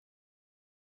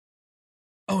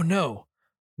oh no,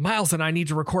 Miles and I need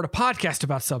to record a podcast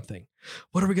about something.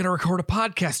 What are we going to record a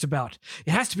podcast about?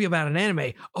 It has to be about an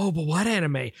anime. Oh, but what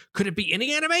anime? Could it be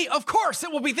any anime? Of course,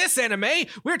 it will be this anime.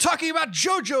 We're talking about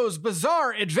JoJo's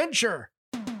Bizarre Adventure.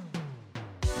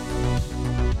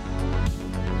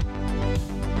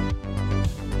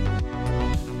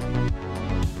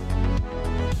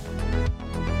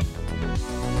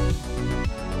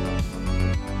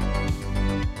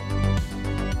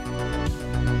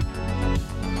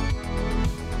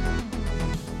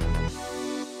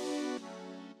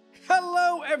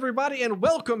 Everybody, and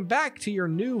welcome back to your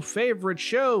new favorite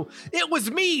show. It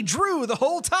was me, Drew, the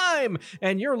whole time,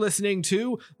 and you're listening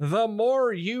to The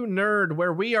More You Nerd,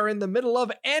 where we are in the middle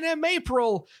of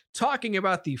Anime-pril, talking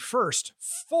about the first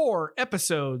 4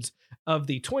 episodes of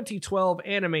the 2012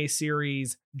 anime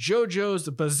series JoJo's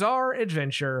Bizarre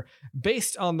Adventure,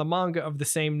 based on the manga of the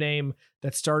same name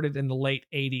that started in the late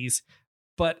 80s.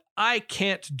 But I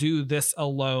can't do this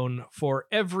alone. For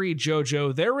every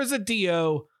JoJo, there is a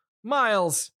Dio.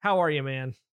 Miles, how are you,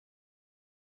 man?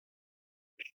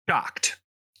 Shocked.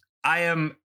 I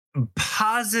am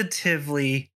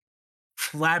positively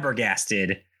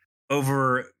flabbergasted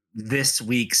over this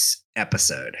week's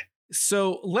episode.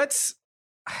 So let's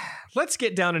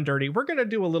get down and dirty. We're going to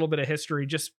do a little bit of history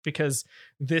just because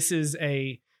this is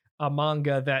a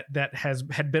manga that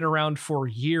had been around for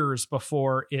years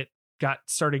before it got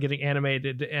started getting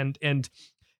animated and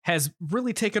has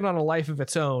really taken on a life of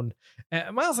its own.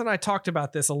 Miles and I talked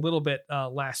about this a little bit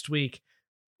last week.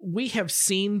 We have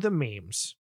seen the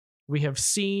memes. We have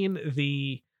seen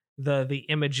the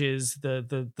images,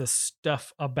 the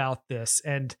stuff about this.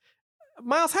 And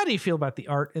Miles, how do you feel about the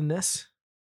art in this?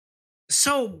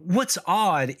 So what's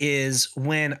odd is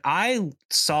when I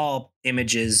saw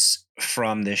images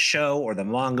from the show or the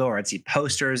manga, or I'd see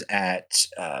posters at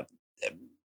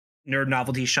nerd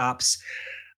novelty shops,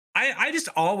 I just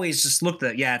always just looked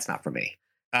at, it's not for me.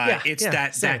 It's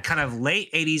that kind of late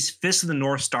 80s Fist of the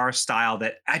North Star style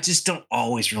that I just don't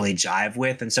always really jive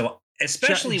with. And so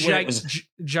especially when it was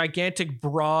gigantic,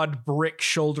 broad,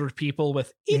 brick-shouldered people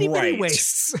with itty-bitty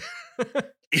waists.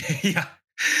 Yeah.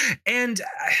 And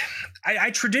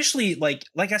I traditionally, like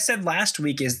I said last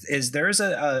week, is there's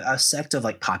a sect of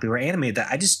like popular anime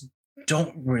that I just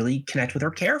don't really connect with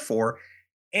or care for.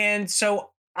 And so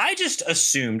I just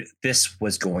assumed this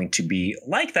was going to be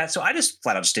like that. So I just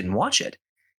flat out just didn't watch it.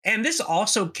 And this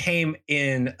also came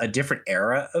in a different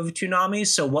era of Toonami.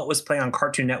 So what was playing on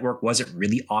Cartoon Network wasn't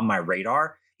really on my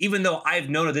radar, even though I've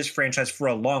known of this franchise for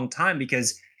a long time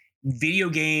because video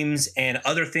games and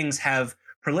other things have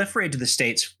proliferated to the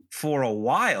States for a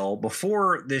while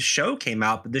before this show came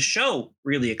out. But the show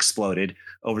really exploded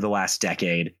over the last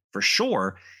decade for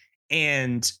sure.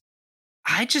 And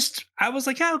I was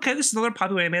like, okay, this is another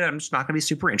popular anime that I'm just not going to be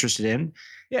super interested in.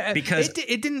 Yeah, because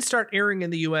it didn't start airing in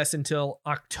the US until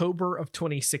October of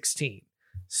 2016.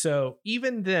 So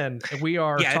even then, we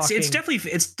are talking... it's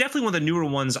definitely one of the newer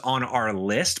ones on our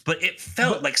list, but it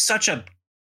felt like such a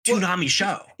Toonami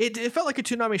show. It felt like a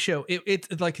Toonami show.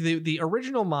 It like the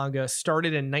original manga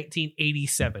started in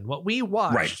 1987. What we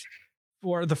watched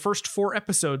for the first 4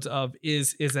 episodes of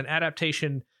is an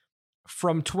adaptation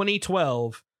from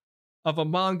 2012 of a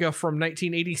manga from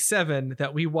 1987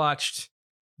 that we watched,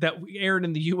 that we aired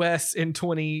in the US in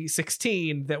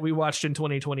 2016, that we watched in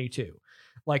 2022.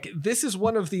 Like, this is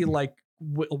one of the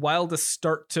wildest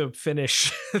start to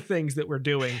finish things that we're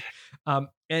doing.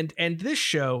 And this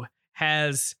show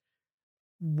has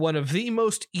one of the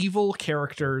most evil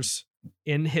characters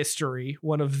in history,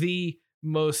 one of the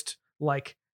most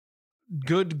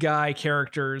good guy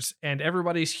characters, and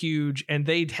everybody's huge, and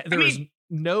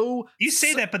you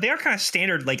say that, but they are kind of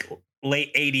standard, like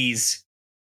late 80s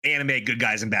anime good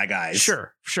guys and bad guys.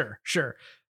 Sure.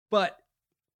 But,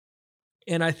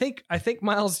 and I think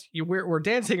Miles, we're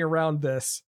dancing around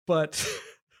this, but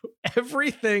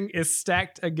everything is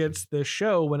stacked against this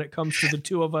show when it comes to the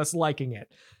two of us liking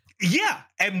it. Yeah.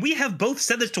 And we have both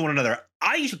said this to one another.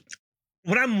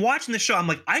 When I'm watching the show, I'm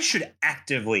like, I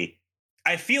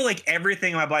feel like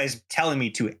everything in my body is telling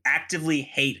me to actively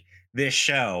hate this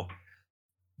show.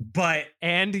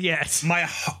 And yet my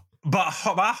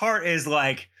heart is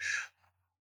like,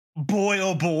 boy,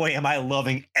 oh boy, am I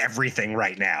loving everything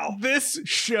right now. This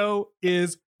show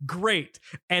is great.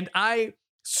 And I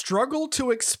struggle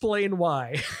to explain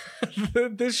why.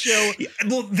 This show.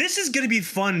 Well, this is going to be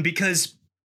fun because,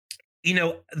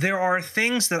 there are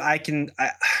things that I can.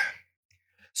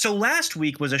 So last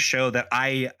week was a show that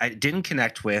I didn't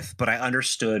connect with, but I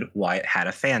understood why it had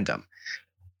a fandom.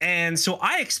 And so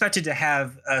I expected to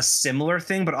have a similar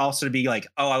thing, but also to be like,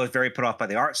 oh, I was very put off by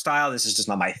the art style. This is just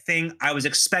not my thing. I was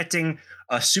expecting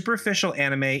a superficial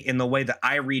anime in the way that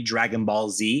I read Dragon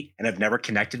Ball Z and have never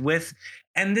connected with.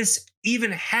 And this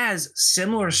even has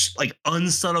similar, like,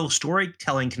 unsubtle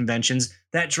storytelling conventions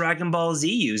that Dragon Ball Z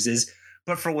uses.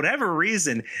 But for whatever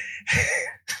reason,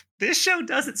 this show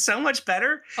does it so much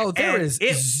better. Oh, there is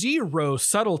zero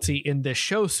subtlety in this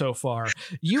show so far.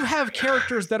 You have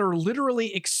characters that are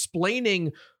literally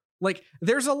explaining, like,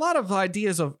 there's a lot of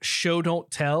ideas of show don't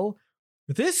tell.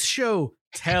 This show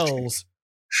tells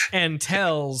and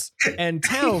tells and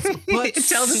tells, but it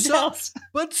tells and tells.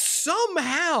 But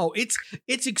somehow it's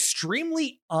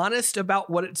extremely honest about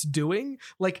what it's doing.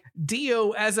 Like,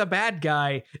 Dio as a bad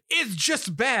guy is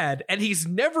just bad, and he's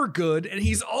never good, and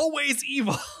he's always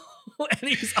evil. And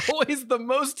he's always the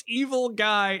most evil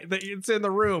guy that's in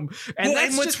the room. And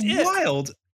that's what's just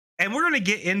wild. And we're going to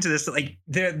get into this. Like,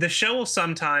 the show will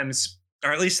sometimes,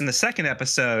 or at least in the second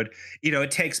episode,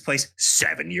 it takes place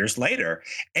 7 years later.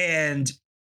 And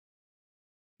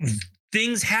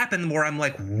things happen where I'm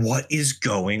like, what is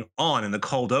going on in the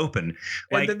cold open?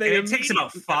 Like, and it takes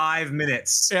about 5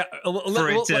 minutes. Yeah,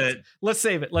 let's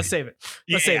save it. Save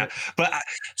it. But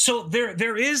so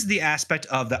there is the aspect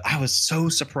of that. I was so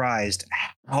surprised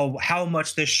how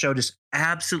much this show just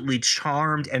absolutely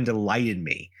charmed and delighted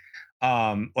me.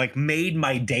 Like, made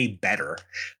my day better.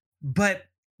 But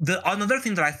another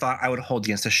thing that I thought I would hold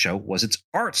against the show was its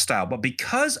art style. But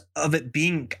because of it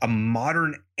being a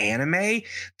modern anime,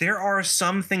 there are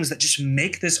some things that just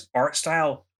make this art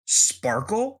style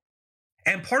sparkle.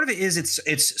 And part of it is its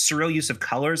surreal use of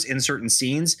colors in certain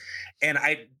scenes. And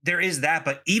there is that,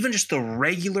 but even just the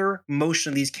regular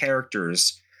motion of these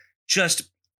characters, just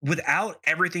without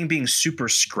everything being super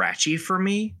scratchy for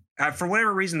me. For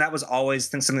whatever reason, that was always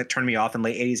something that turned me off in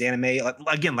late 80s anime.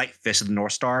 Again, like Fist of the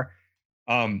North Star.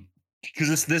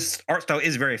 Because this art style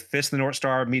is very Fist of the North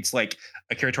Star meets like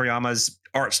Akira Toriyama's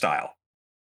art style.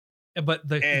 But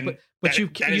that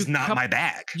is not my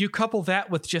bag. You couple that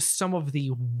with just some of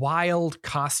the wild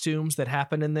costumes that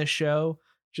happen in this show.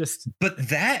 But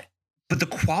the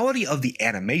quality of the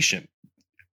animation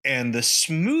and the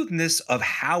smoothness of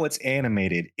how it's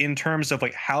animated in terms of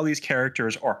like how these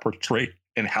characters are portrayed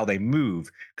and how they move.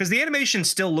 Because the animation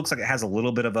still looks like it has a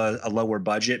little bit of a lower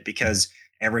budget because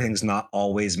everything's not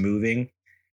always moving.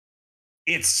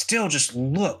 It still just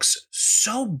looks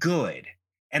so good.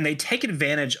 And they take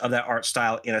advantage of that art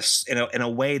style in a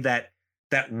way that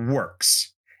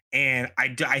works. And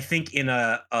I think in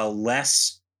a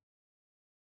less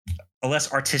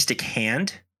artistic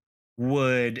hand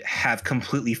would have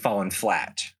completely fallen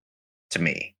flat to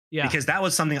me. Yeah. Because that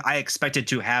was something I expected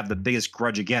to have the biggest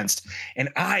grudge against. And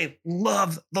I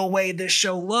love the way this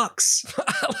show looks.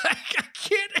 I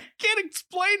can't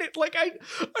explain it. Like, I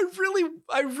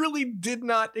really did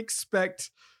not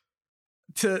expect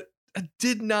to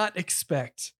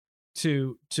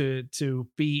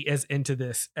be as into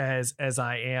this as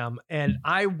I am, and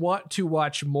I want to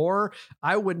watch more.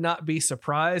 I would not be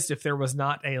surprised if there was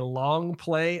not a long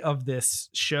play of this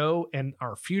show in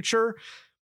our future.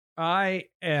 I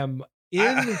am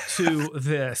into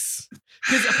this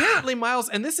because apparently, Miles,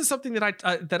 and this is something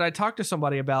that I talked to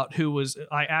somebody about who was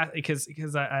because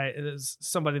it is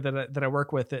somebody that I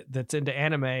work with that's into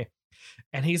anime.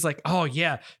 And he's like, oh,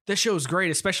 yeah, this show is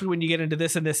great, especially when you get into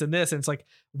this and this and this. And it's like,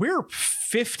 we're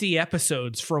 50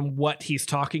 episodes from what he's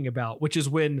talking about, which is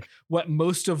what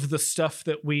most of the stuff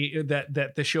that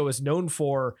the show is known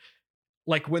for,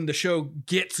 like when the show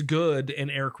gets good, in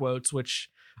air quotes, which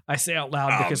I say out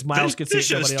loud because Miles can see it. This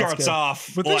show starts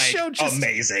off but this show just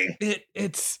amazing.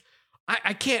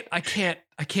 I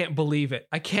can't believe it.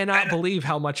 I cannot believe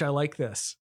how much I like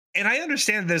this. And I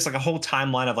understand there's like a whole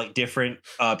timeline of like different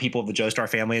people of the Joestar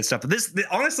family and stuff. But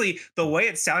honestly, the way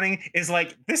it's sounding is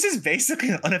like this is basically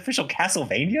an unofficial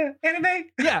Castlevania anime.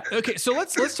 Yeah. Okay. So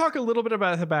let's talk a little bit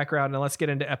about the background and let's get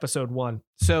into episode 1.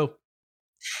 So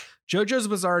JoJo's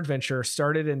Bizarre Adventure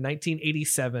started in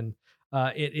 1987.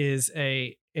 It is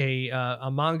a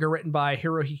manga written by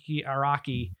Hirohiki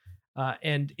Araki,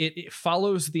 and it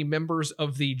follows the members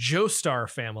of the Joestar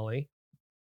family.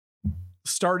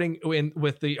 Starting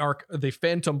with the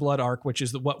Phantom Blood arc, which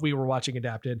is what we were watching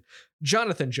adapted,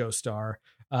 Jonathan Joestar,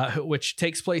 which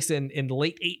takes place in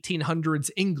late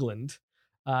 1800s England,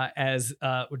 as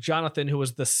Jonathan, who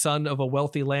was the son of a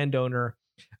wealthy landowner,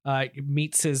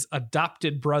 meets his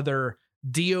adopted brother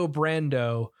Dio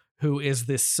Brando, who is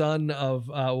the son of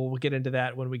we'll get into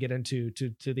that when we get into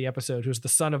the episode, who's the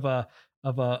son of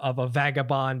a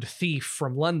vagabond thief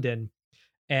from London,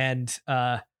 and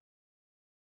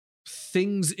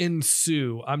things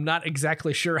ensue. I'm not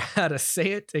exactly sure how to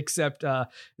say it, except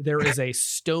there is a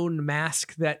stone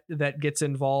mask that gets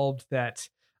involved that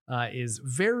is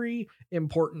very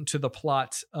important to the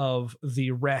plot of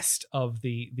the rest of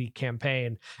the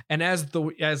campaign. And as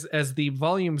the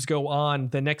volumes go on,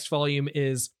 the next volume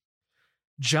is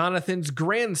Jonathan's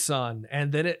grandson,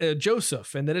 and then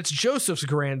Joseph, and then it's Joseph's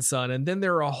grandson, and then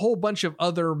there are a whole bunch of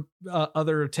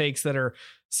other takes that are,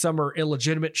 some are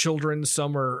illegitimate children,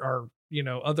 some are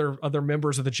other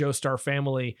members of the Joestar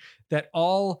family that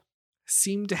all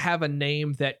seem to have a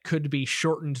name that could be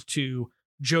shortened to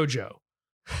Jojo.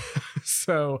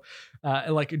 So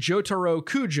like Jotaro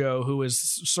Kujo, who is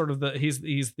sort of he's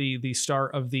the star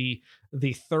of the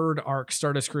third arc,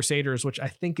 Stardust Crusaders, which I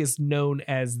think is known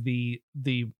as the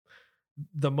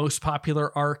most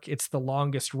popular arc. It's the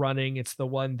longest running. It's the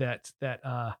one that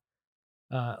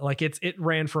it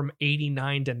ran from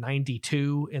 89 to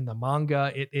 92 in the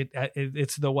manga.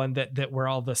 It's the one that where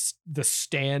all the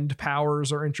stand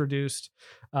powers are introduced,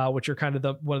 which are kind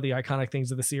of one of the iconic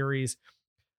things of the series.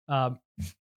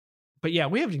 But yeah,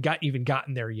 we haven't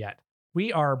gotten there yet.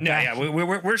 We are back.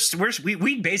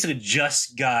 We basically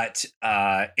just got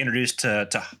introduced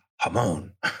to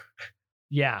Hamon.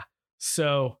 Yeah.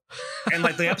 So and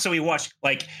like the episode we watched,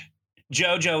 like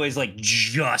Jojo is like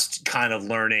just kind of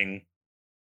learning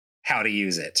how to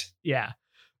use it. Yeah.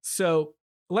 So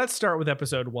let's start with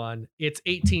episode 1. It's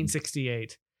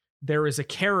 1868. There is a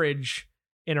carriage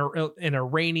in a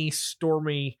rainy,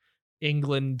 stormy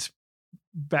England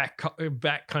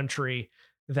back country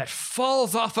that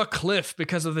falls off a cliff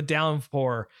because of the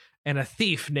downpour, and a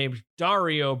thief named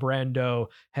Dario Brando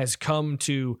has come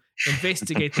to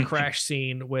investigate the crash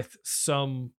scene with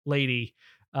some lady,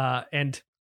 and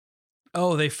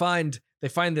they find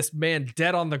this man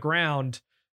dead on the ground,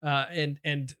 and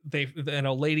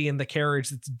a lady in the carriage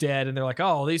that's dead, and they're like,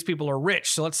 oh, these people are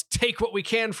rich, so let's take what we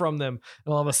can from them.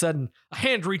 And all of a sudden a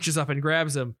hand reaches up and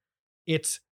grabs him.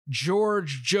 It's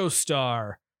George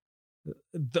Joestar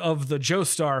of the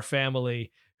Joestar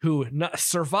family, who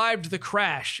survived the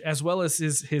crash, as well as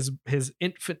his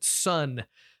infant son,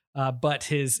 but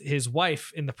his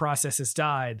wife in the process has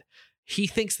died. He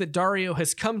thinks that Dario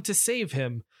has come to save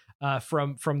him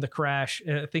from the crash,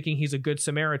 thinking he's a good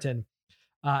Samaritan,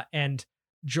 and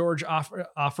George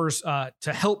offers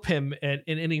to help him in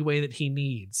any way that he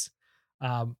needs,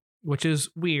 which is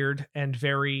weird and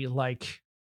very like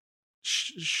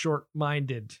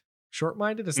short-minded.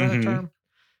 Short-minded, is that a term?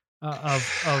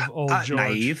 Of old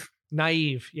George.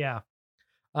 Naive, yeah.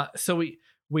 So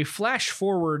we flash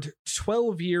forward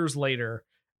 12 years later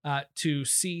to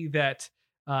see that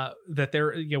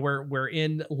there, we're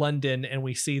in London, and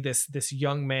we see this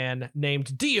young man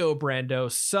named Dio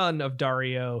Brando, son of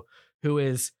Dario, who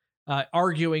is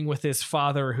arguing with his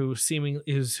father, who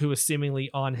is seemingly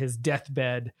on his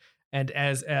deathbed, and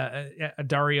as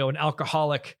Dario, an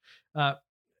alcoholic,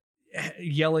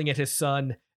 yelling at his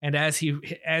son. And as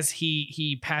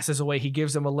he passes away, he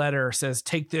gives him a letter, says,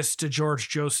 take this to George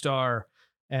Joestar.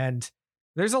 And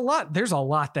there's a lot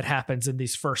that happens in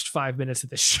these first 5 minutes of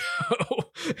the show.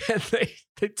 And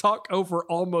they talk over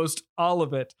almost all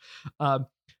of it.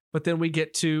 But then we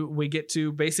get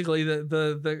to basically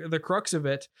the crux of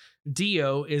it.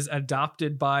 Dio is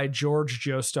adopted by George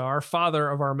Joestar, father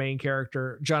of our main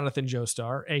character, Jonathan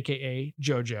Joestar, aka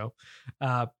Jojo.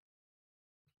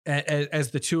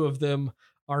 As the two of them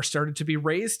are started to be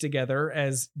raised together,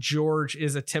 as George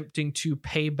is attempting to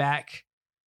pay back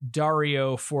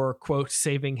Dario for, quote,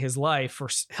 saving his life, or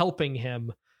helping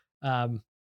him,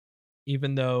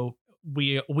 even though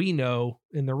we know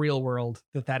in the real world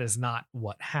that is not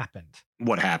what happened.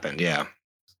 Yeah.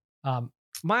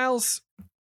 Miles,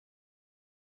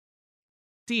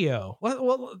 Dio.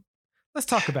 Well, let's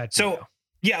talk about Dio.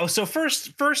 Yeah, so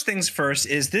first things first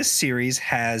is this series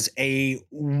has a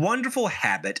wonderful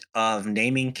habit of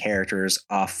naming characters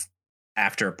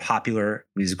after popular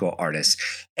musical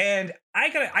artists. And I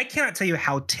cannot tell you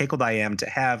how tickled I am to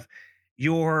have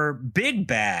your big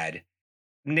bad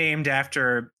named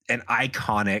after an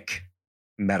iconic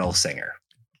metal singer.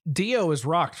 Dio is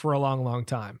rocked for a long, long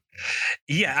time.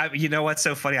 Yeah, you know what's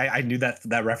so funny? I knew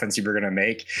that reference you were going to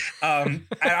make.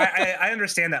 I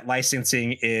understand that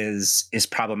licensing is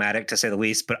problematic, to say the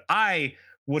least, but I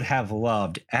would have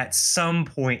loved at some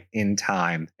point in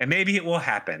time, and maybe it will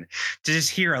happen, to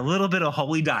just hear a little bit of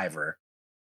Holy Diver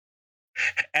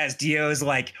as Dio is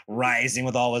like rising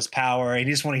with all his power, and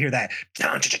you just want to hear that.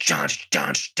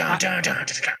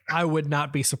 I would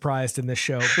not be surprised in this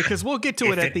show, because we'll get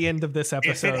to it at the end of this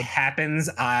episode. If it happens,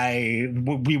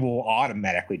 we will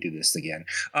automatically do this again,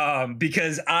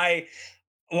 because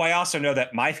Well, I also know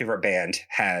that my favorite band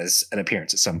has an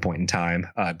appearance at some point in time,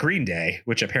 Green Day,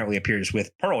 which apparently appears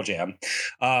with Pearl Jam,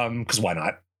 because why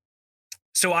not?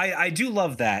 So I do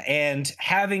love that. And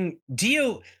having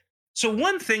Dio. So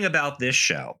one thing about this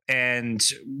show, and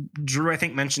Drew, I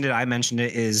think mentioned it, I mentioned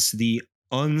it, is the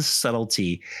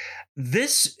unsubtlety.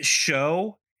 This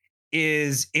show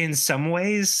is in some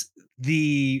ways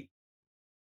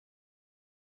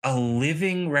a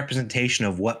living representation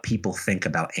of what people think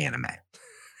about anime.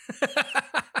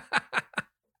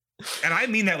 And I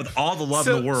mean that with all the love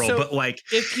in the world, but like,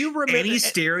 if you remember any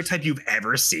stereotype you've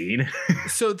ever seen.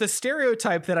 So the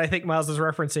stereotype that I think Miles is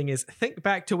referencing is, think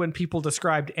back to when people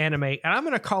described anime, and I'm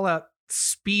going to call out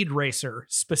Speed Racer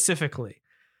specifically.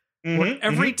 Where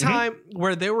every time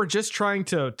where they were just trying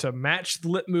to match the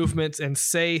lip movements and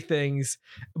say things,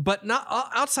 but not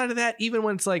outside of that. Even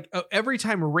when it's like, every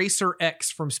time Racer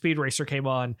X from Speed Racer came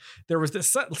on, there was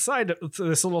this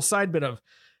little side bit of,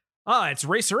 it's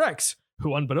Racer X,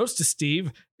 who unbeknownst to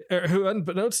Speed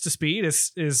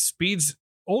is Speed's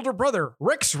older brother,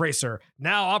 Rex Racer,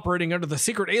 now operating under the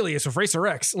secret alias of Racer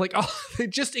X. Like, they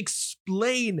just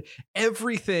explain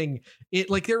everything. It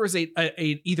like there was a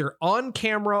either on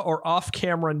camera or off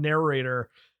camera narrator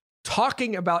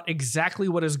talking about exactly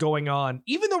what is going on,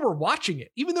 even though we're watching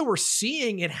it, even though we're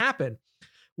seeing it happen.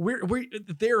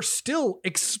 They're still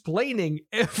explaining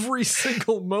every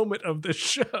single moment of the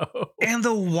show. And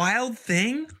the wild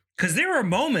thing, because there are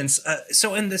moments.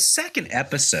 So in the second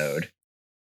episode,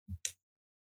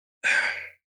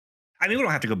 I mean, we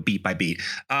don't have to go beat by beat.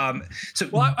 I do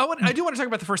want to talk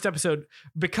about the first episode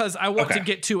because I want to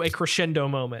get to a crescendo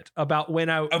moment about when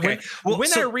I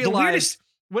realized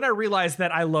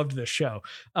that I loved this show,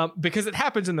 because it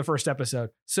happens in the first episode.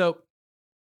 So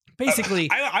basically,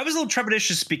 I was a little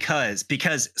trepidatious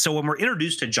because so when we're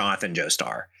introduced to Jonathan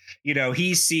Joestar,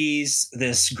 he sees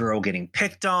this girl getting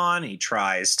picked on. He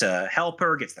tries to help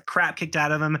her, gets the crap kicked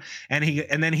out of him.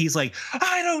 And then he's like,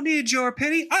 I don't need your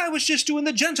pity. I was just doing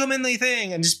the gentlemanly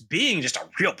thing, and just being just a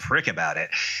real prick about it.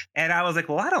 And I was like,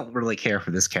 well, I don't really care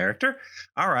for this character.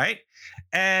 All right.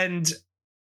 And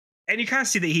you kind of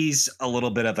see that he's a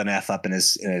little bit of an F up in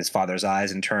his father's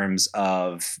eyes in terms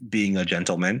of being a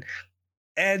gentleman.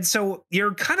 And so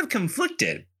you're kind of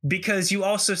conflicted because you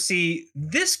also see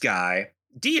this guy,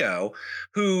 Dio,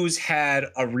 who's had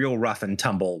a real rough and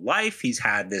tumble life. He's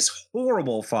had this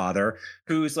horrible father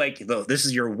who's like, this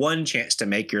is your one chance to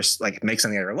make something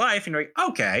of your life. And you're like,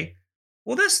 okay,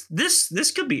 well,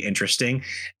 this could be interesting.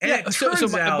 And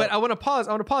but I want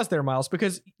to pause there, Miles,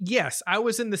 because yes, I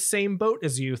was in the same boat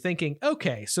as you, thinking,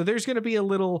 okay, so there's going to be a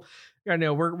little, we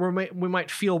might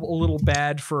feel a little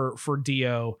bad for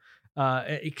Dio,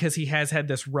 because he has had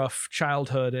this rough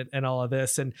childhood and all of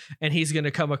this, and he's going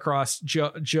to come across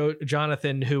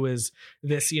Jonathan, who is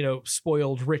this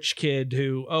spoiled rich kid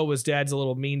who his dad's a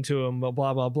little mean to him, blah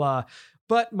blah blah.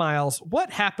 But Miles,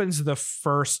 what happens the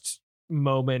first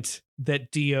moment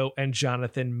that Dio and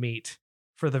Jonathan meet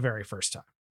for the very first time?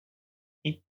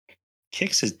 He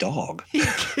kicks his dog.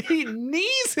 He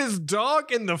knees his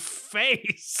dog in the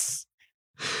face.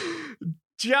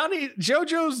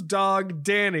 Jojo's dog,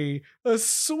 Danny, a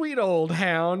sweet old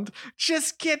hound,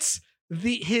 just gets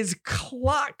his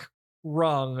clock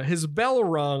rung, his bell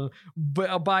rung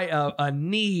by a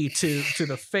knee to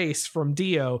the face from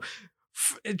Dio.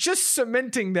 Just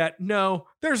cementing that, no,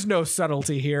 there's no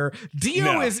subtlety here.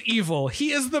 Dio is evil.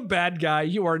 He is the bad guy.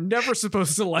 You are never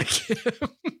supposed to like him.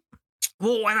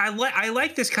 Well, and I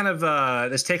like this kind of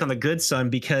this take on the good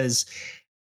son, because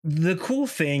the cool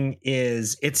thing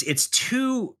is it's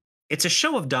a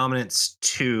show of dominance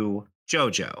to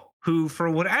Jojo, who for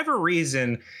whatever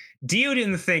reason Dio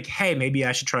didn't think, hey, maybe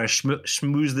I should try to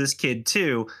schmooze this kid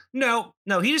too. No,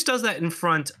 he just does that in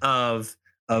front of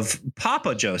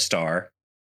Papa Joestar,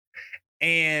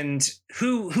 and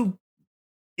who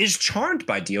is charmed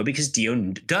by Dio because Dio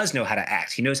does know how to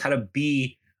act. He knows how to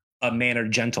be a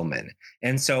mannered gentleman.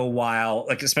 And so while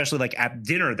especially at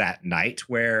dinner that night,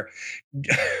 where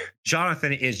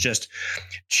Jonathan is just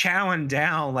chowing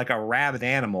down like a rabid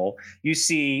animal, you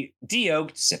see Dio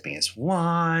sipping his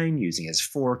wine, using his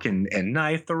fork and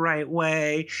knife the right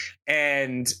way.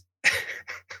 And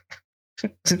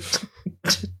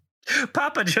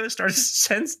Papa Joestar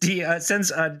sends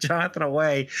Jonathan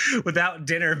away without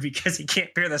dinner because he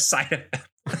can't bear the sight of him.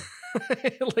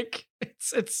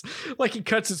 It's like he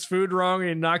cuts his food wrong and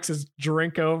he knocks his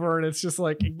drink over, and it's just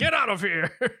like, get out of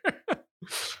here.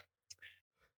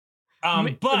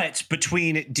 But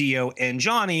between Dio and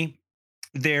Johnny,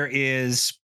 there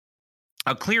is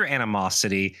a clear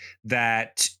animosity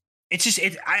that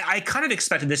I kind of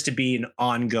expected this to be an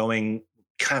ongoing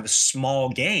kind of a small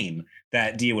game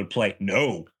that Dio would play.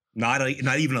 No, not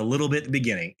even a little bit at the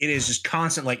beginning. It is just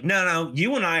constant, like, no,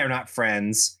 you and I are not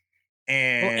friends.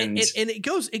 And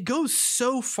it goes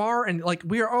so far, and like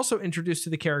we are also introduced to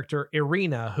the character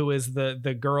Irina, who is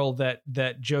the girl that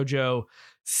Jojo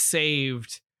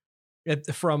saved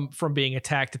from being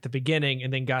attacked at the beginning,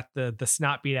 and then got the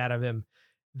snot beat out of him.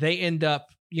 They end up,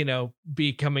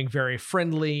 becoming very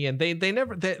friendly, and they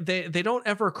don't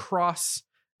ever cross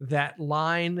that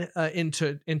line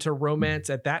into romance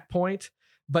at that point.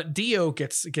 But Dio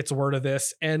gets word of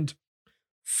this and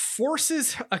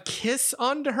forces a kiss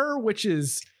onto her, which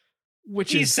is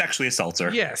sexually assaults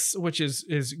her. Yes, which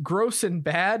is gross and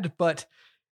bad, but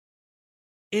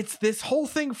it's this whole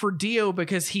thing for Dio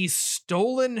because he's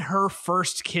stolen her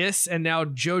first kiss and now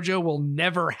Jojo will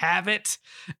never have it.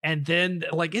 And then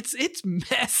like it's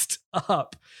messed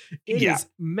up. It is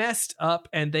messed up,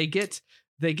 and they get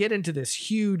into this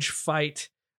huge fight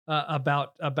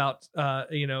about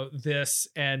this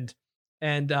and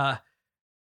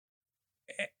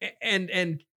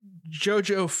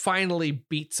Jojo finally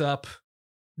beats up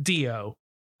Dio,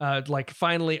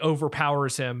 finally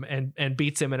overpowers him and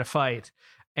beats him in a fight,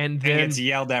 and then gets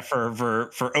yelled at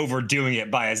for overdoing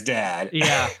it by his dad.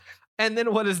 Yeah, and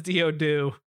then what does Dio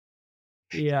do?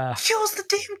 Yeah, kills the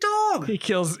damn dog. He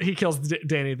kills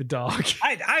Danny the dog.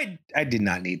 I did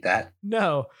not need that.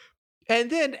 No, and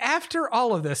then after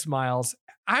all of this, Miles,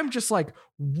 I'm just like,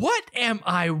 what am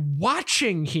I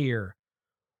watching here?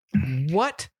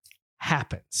 What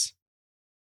happens?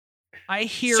 I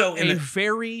hear a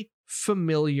very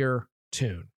familiar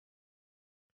tune.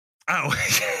 Oh.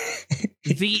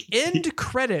 The end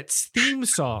credits theme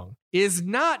song is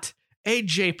not a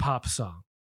J-pop song.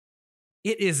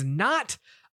 It is not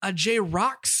a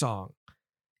J-rock song.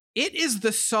 It is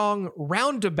the song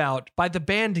Roundabout by the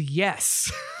band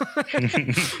Yes.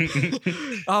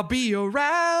 I'll be a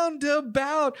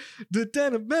roundabout. That's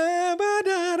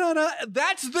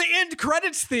the end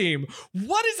credits theme.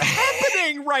 What is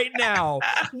happening right now?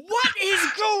 What is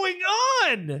going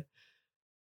on?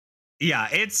 Yeah,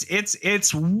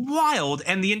 it's wild.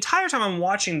 And the entire time I'm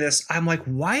watching this, I'm like,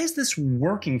 why is this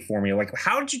working for me? Like,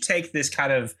 how did you take this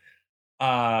kind of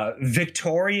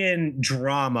Victorian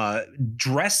drama,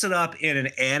 dress it up in an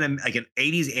anime, like an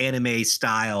 80s anime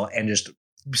style, and just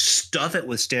stuff it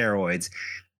with steroids,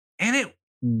 and it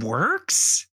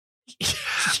works?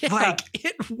 Yeah, like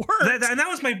it works. And that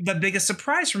was the biggest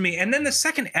surprise for me. And then the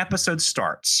second episode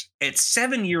starts. It's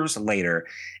 7 years later,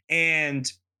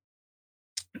 and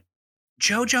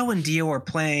Jojo and Dio are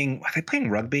playing. Are they playing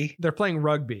rugby? They're playing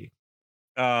rugby.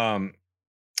 And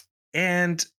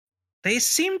they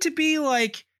seem to be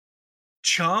like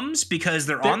chums because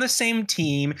they're on the same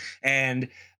team, and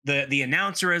the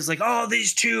announcer is like, oh,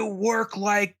 these two work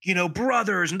like,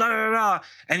 brothers and da da da.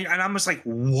 And I'm just like,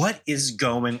 what is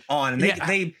going on? And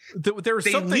they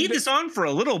lead this on for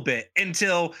a little bit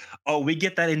until we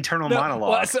get that internal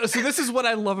monologue. Well, so this is what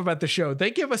I love about the show.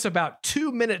 They give us about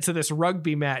 2 minutes of this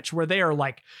rugby match where they are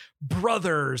like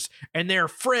brothers and they're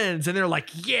friends and they're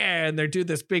like, yeah, and they do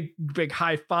this big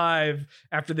high five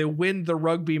after they win the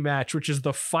rugby match, which is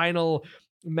the final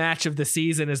match of the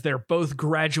season as they're both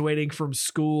graduating from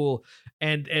school,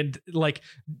 and like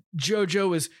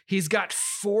Jojo he's got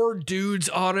 4 dudes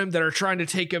on him that are trying to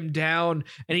take him down,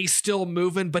 and he's still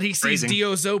moving, but he sees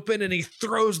Dio's open and he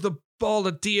throws the ball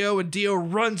to Dio, and Dio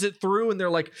runs it through, and they're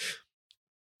like,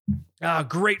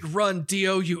 great run,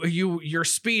 Dio. Your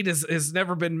speed has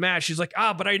never been matched. He's like,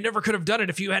 but I never could have done it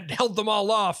if you hadn't held them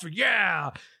all off. Yeah.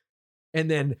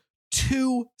 And then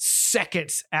 2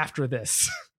 seconds after this,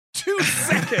 2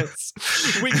 seconds,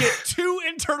 we get 2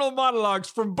 internal monologues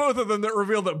from both of them that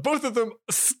reveal that both of them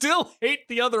still hate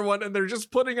the other one, and they're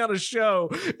just putting on a show.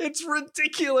 It's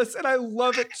ridiculous, and I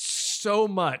love it so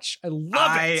much. I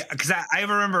love it because I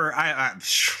remember.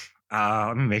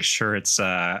 Let me make sure it's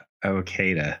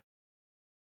okay to.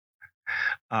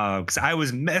 Because I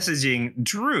was messaging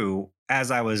Drew as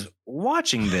I was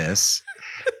watching this,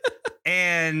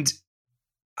 and.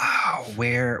 Oh,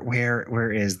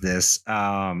 where is this?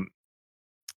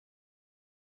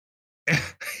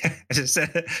 Just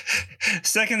said,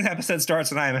 second episode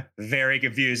starts and I'm very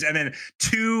confused, and then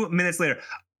 2 minutes later,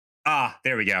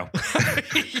 there we go.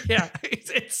 Yeah,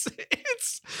 it's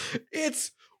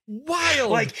wild.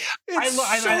 Like it's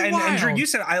wild. And Drew, you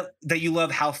said that you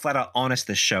love how flat out honest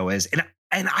this show is,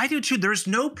 and I do too. There's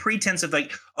no pretense of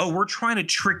like, oh, we're trying to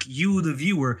trick you, the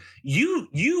viewer.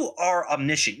 You are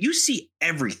omniscient. You see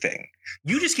everything.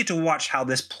 You just get to watch how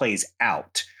this plays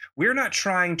out. We're not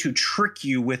trying to trick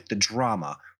you with the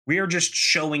drama. We are just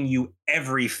showing you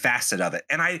every facet of it.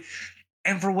 And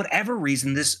for whatever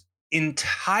reason, this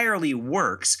entirely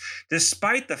works,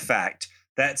 despite the fact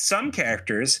that some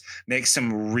characters make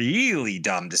some really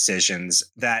dumb decisions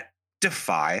that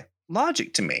defy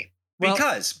logic to me. Well,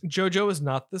 because Jojo is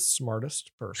not the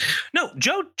smartest person. No,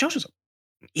 Jojo's an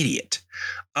idiot.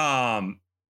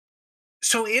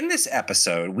 So in this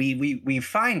episode, we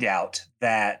find out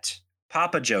that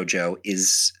Papa Jojo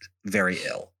is very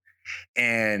ill.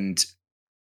 And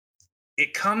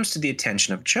it comes to the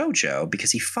attention of Jojo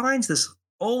because he finds this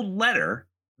old letter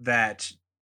that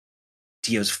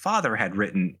Dio's father had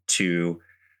written to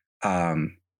Papa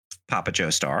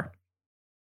Joestar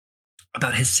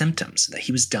about his symptoms, that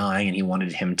he was dying and he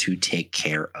wanted him to take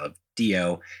care of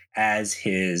Dio as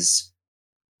his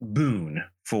boon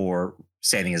for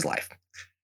saving his life.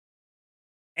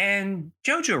 And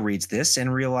Jojo reads this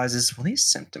and realizes, well, these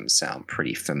symptoms sound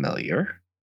pretty familiar.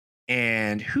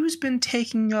 And who's been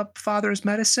taking up father's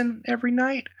medicine every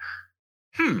night?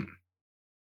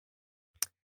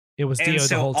 It was Dio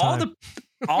the whole time.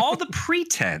 All the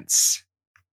pretense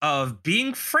of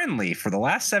being friendly for the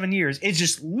last 7 years is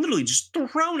just literally just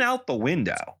thrown out the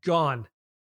window. Gone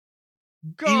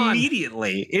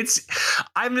Immediately.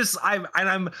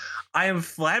 I am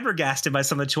flabbergasted by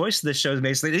some of the choices this show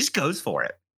makes. It just goes for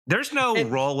it. There's no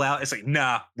rollout. It's like,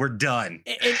 nah, we're done.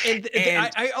 And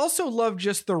I also love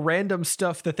just the random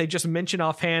stuff that they just mention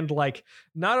offhand. Like,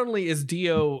 not only is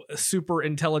Dio super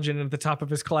intelligent at the top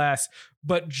of his class,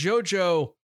 but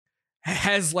Jojo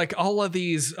has like all of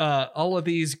these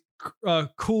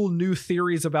cool new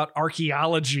theories about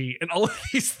archaeology and all of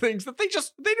these things that they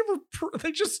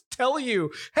just tell you,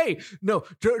 hey, no,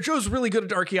 Joe's really good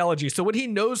at archaeology. So when he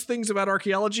knows things about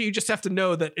archaeology, you just have to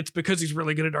know that it's because he's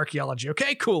really good at archaeology.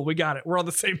 Okay, cool. We got it. We're on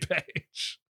the same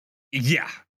page. Yeah.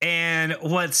 And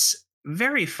what's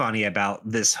very funny about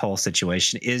this whole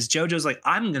situation is Jojo's like,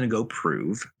 I'm going to go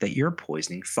prove that you're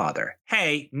poisoning father.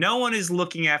 Hey, no one is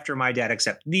looking after my dad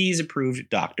except these approved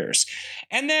doctors.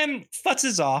 And then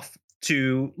futzes off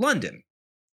to London.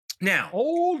 Now,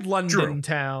 old London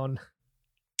town.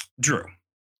 Drew.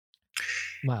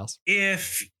 Miles.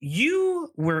 If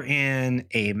you were in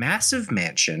a massive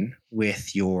mansion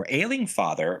with your ailing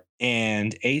father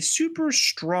and a super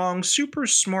strong, super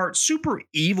smart, super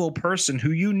evil person who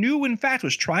you knew in fact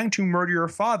was trying to murder your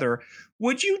father,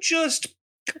 would you just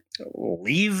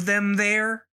leave them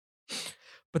there?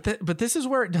 But this is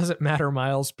where it doesn't matter,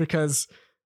 Miles, because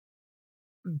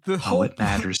it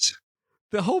matters.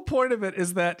 The whole point of it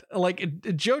is that like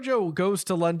Jojo goes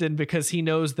to London because he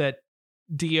knows that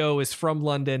Dio is from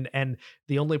London, and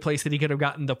the only place that he could have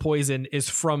gotten the poison is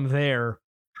from there.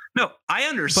 No, I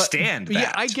understand that.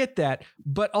 Yeah, I get that.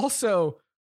 But also,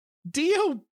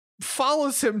 Dio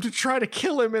follows him to try to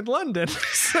kill him in London.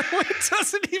 So it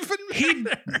doesn't even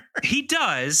matter. He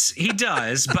does.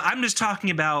 But I'm just talking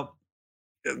about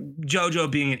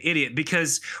Jojo being an idiot,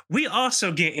 because we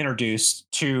also get introduced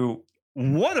to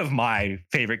one of my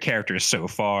favorite characters so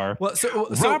far.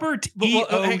 Robert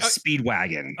E.O.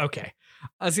 Speedwagon. Okay.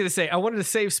 I was going to say, I wanted to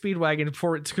save Speedwagon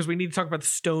because we need to talk about the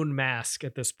stone mask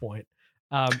at this point.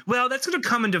 Well, that's going to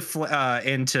come into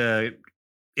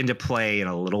play in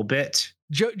a little bit.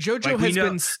 Jojo has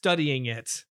been studying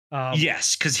it.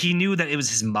 Yes, because he knew that it was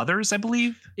his mother's, I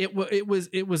believe. It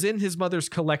was in his mother's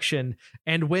collection.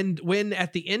 And when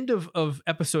at the end of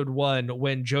episode 1,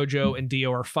 when Jojo and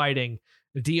Dio are fighting,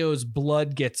 Dio's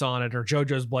blood gets on it, or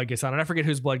Jojo's blood gets on it. I forget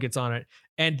whose blood gets on it.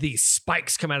 And these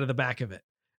spikes come out of the back of it.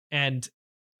 And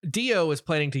Dio is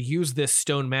planning to use this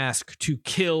stone mask to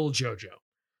kill Jojo.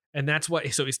 And that's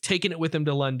so he's taking it with him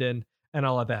to London and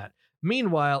all of that.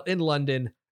 Meanwhile, in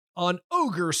London, on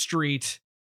Ogre Street,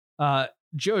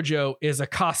 Jojo is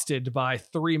accosted by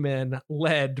 3 men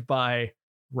led by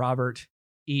Robert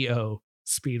E.O.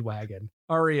 Speedwagon.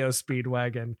 REO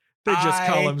Speedwagon. They just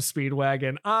call him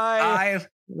Speedwagon. I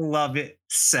love it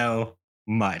so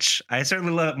much. I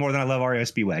certainly love it more than I love REO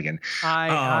Speedwagon.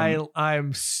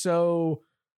 I'm so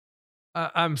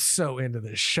into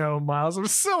this show, Miles. I'm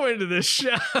so into this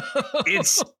show.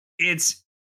 It's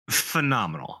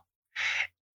phenomenal.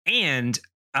 And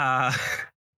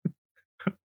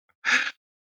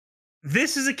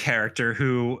this is a character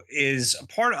who is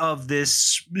part of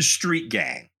this street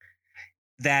gang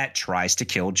that tries to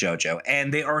kill Jojo.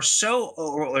 And they are or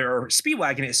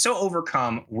Speedwagon is so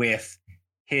overcome with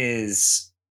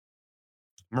his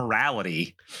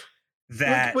morality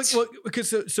that because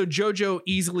so Jojo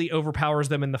easily overpowers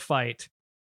them in the fight.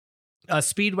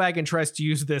 Speedwagon tries to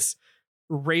use this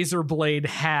razor blade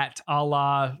hat a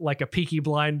la like a Peaky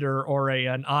Blinder or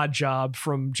an Odd Job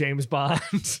from James Bond.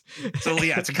 So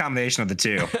yeah, it's a combination of the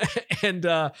two. and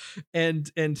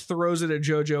throws it at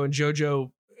Jojo, and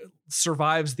Jojo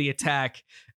survives the attack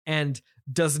and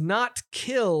does not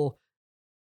kill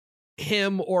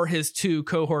him or his two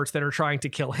cohorts that are trying to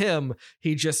kill him.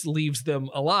 He just leaves them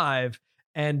alive.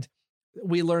 And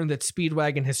we learn that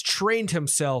Speedwagon has trained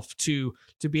himself to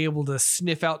be able to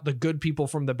sniff out the good people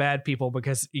from the bad people,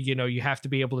 because you have to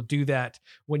be able to do that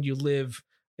when you live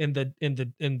in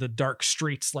the dark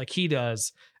streets like he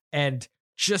does. And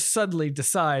just suddenly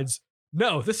decides,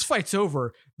 no, this fight's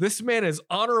over. This man is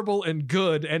honorable and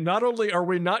good, and not only are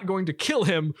we not going to kill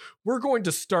him, we're going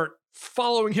to start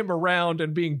following him around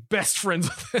and being best friends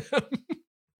with him.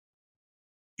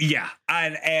 Yeah,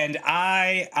 and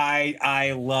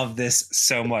I love this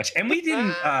so much. And we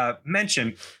didn't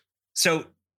mention, so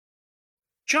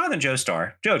Jonathan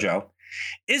Joestar, Jojo,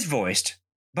 is voiced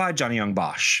by Johnny Young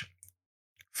Bosch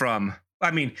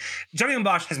Johnny Young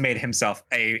Bosch has made himself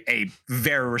a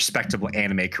very respectable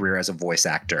anime career as a voice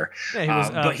actor. Yeah, he was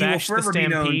but he will forever be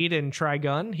known. And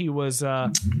Trigun. He was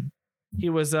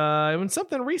in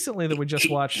something recently that we just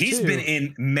watched. He's been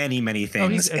in many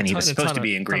things, and he was supposed to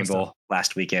be in Greenville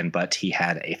last weekend, but he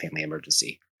had a family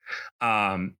emergency.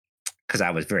 Because I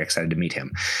was very excited to meet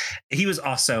him. He was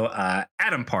also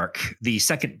Adam Park, the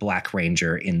second Black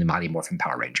Ranger in the Mighty Morphin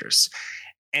Power Rangers.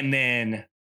 And then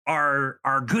our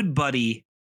good buddy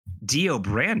Dio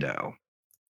Brando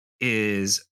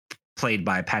is played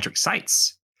by Patrick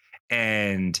Seitz.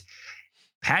 And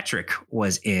Patrick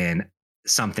was in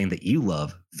something that you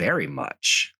love very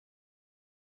much.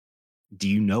 Do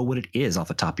you know what it is off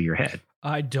the top of your head?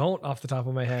 I don't off the top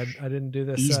of my head. I didn't do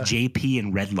this. He's JP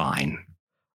in Redline.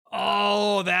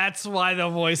 Oh, that's why the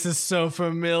voice is so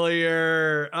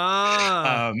familiar.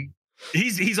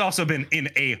 He's also been in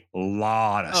a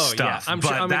lot of stuff. Yeah, I'm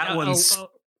sure. That one's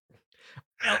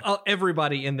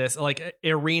everybody in this, like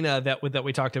Irina that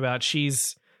we talked about.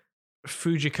 She's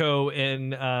Fujiko in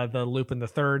the Lupin the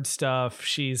Third stuff.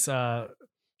 She's Kawakami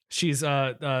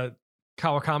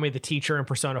the teacher in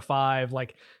Persona 5.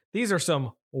 Like, these are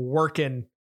some working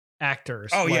actors.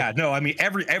 Oh, like, yeah, no, I mean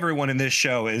everyone in this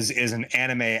show is an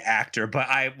anime actor. But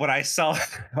I saw,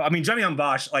 I mean, Johnny Young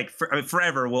Bosch, like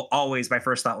forever will always, my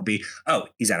first thought will be, oh,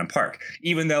 he's Adam Park,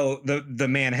 even though the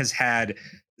man has had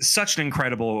such an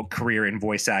incredible career in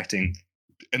voice acting.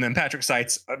 And then Patrick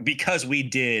Seitz, because we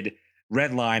did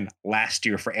Redline last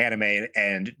year for anime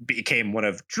and became one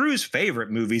of Drew's favorite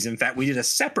movies. In fact, we did a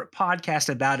separate podcast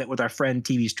about it with our friend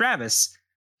TV's Travis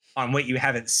on What You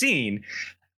Haven't Seen.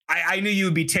 I knew you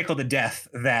would be tickled to death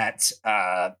that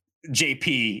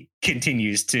JP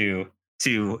continues to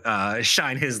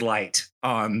shine his light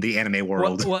on the anime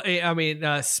world. Well, I mean,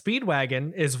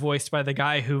 Speedwagon is voiced by the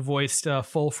guy who voiced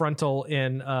Full Frontal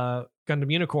in Gundam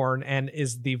Unicorn and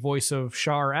is the voice of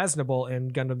Shar Aznable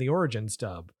in Gundam The Origins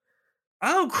dub.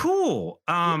 Oh, cool.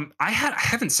 I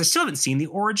still haven't seen The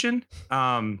Origin.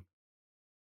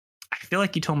 I feel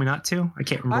like you told me not to. I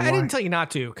can't remember. I didn't tell you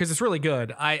not to, because it's really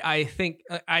good. I think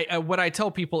what I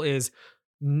tell people is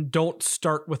don't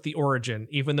start with The Origin,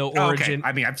 even though Origin. Okay.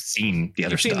 I mean, I've seen the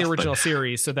other stuff. You've seen the original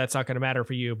series, so that's not going to matter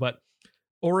for you. But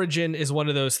Origin is one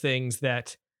of those things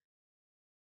that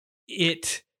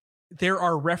there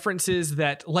are references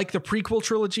that, like the prequel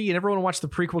trilogy, and everyone watched the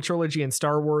prequel trilogy in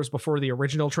Star Wars before the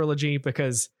original trilogy,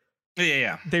 because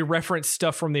they reference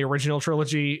stuff from the original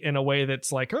trilogy in a way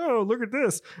that's like, oh, look at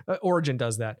this. Origin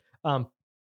does that. But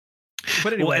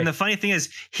anyway. Well, and the funny thing is,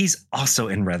 he's also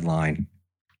in Redline.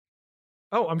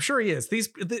 Oh, I'm sure he is.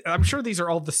 I'm sure these are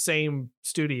all the same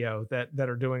studio that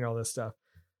are doing all this stuff.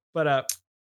 But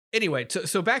anyway,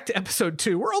 so back to episode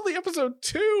 2. We're only episode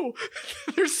 2.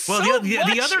 There's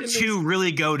the other two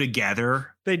really go together.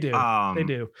 They do. They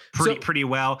do pretty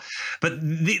well. But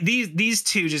these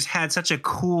two just had such a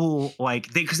cool,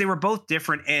 like, because they were both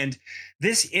different, and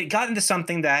it got into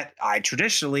something that I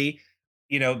traditionally,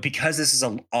 because this is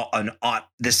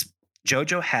this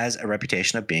JoJo has a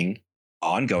reputation of being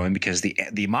ongoing because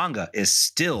the manga is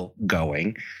still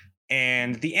going.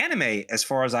 And the anime, as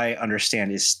far as I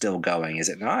understand, is still going, is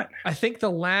it not? I think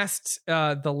the last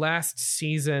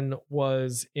season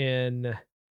was in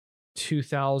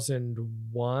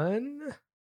 2001.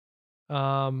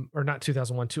 Or not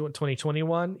 2001,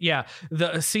 2021. Yeah,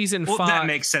 the season 5. That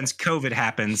makes sense. COVID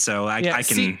happened, so I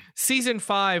can. Season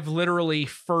 5 literally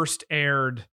first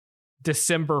aired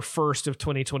December 1st of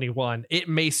 2021. It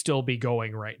may still be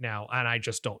going right now, and I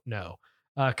just don't know.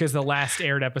 Because the last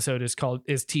aired episode is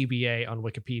TBA on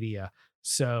Wikipedia.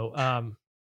 So,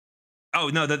 oh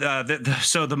no,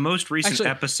 so the most recent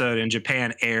episode in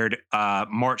Japan aired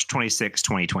March 26,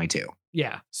 2022.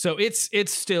 Yeah, so it's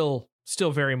still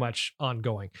very much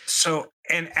ongoing. So,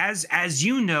 and as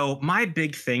you know, my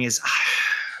big thing is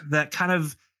that kind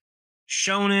of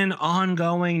shonen,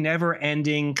 ongoing, never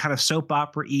ending, kind of soap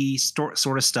opera-y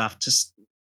sort of stuff, just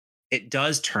it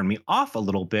does turn me off a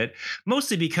little bit,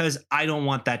 mostly because I don't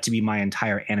want that to be my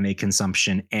entire anime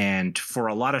consumption. And for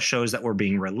a lot of shows that were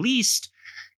being released,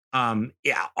 on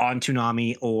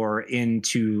Toonami or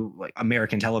into like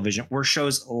American television, were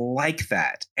shows like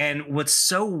that. And what's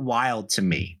so wild to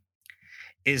me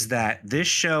is that this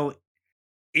show,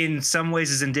 in some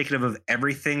ways, is indicative of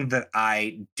everything that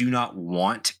I do not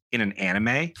want in an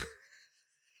anime,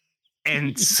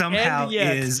 and somehow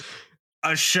is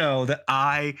a show that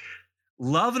I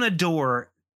love and adore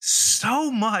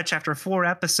so much after 4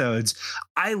 episodes.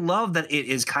 I love that it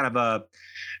is kind of a,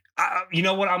 you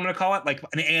know what I'm going to call it? Like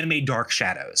an anime Dark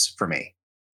Shadows for me.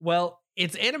 Well,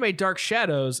 it's anime Dark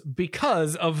Shadows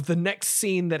because of the next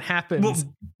scene that happens.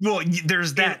 Well,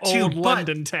 there's that in too. Old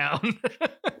London town.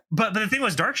 but the thing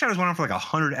was, Dark Shadows went on for like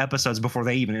 100 episodes before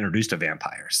they even introduced a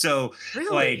vampire. So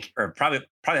really? or probably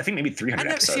I think maybe 300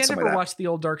 episodes. I never watched the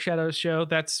old Dark Shadows show.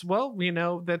 That's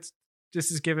this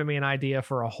is giving me an idea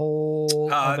for a whole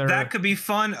other... That could be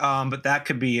fun, but that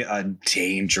could be a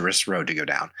dangerous road to go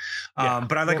down.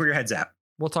 But I like where your head's at.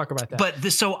 We'll talk about that.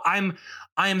 But so I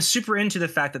am super into the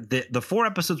fact that the 4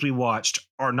 episodes we watched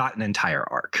are not an entire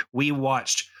arc. We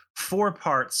watched 4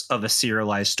 parts of a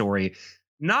serialized story,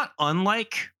 not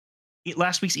unlike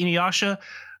last week's Inuyasha,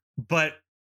 but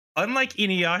unlike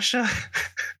Inuyasha,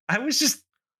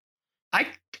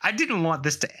 I didn't want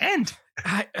this to end.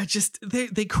 I just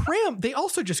they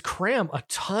also just cram a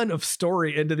ton of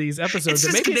story into these episodes.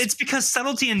 It's because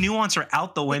subtlety and nuance are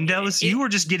out the window. So you were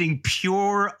just getting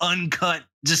pure, uncut,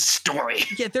 just story.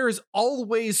 Yeah, there is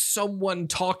always someone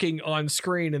talking on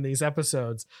screen in these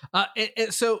episodes. And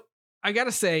so I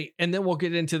gotta say, and then we'll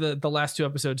get into the last 2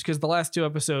 episodes, because the last 2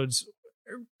 episodes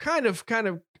kind of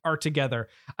are together.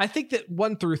 I think that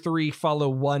 1 through 3 follow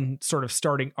one sort of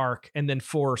starting arc, and then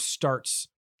 4 starts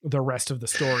the rest of the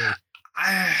story.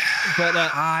 But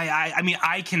I mean,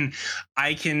 I can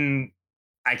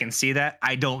see that.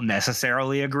 I don't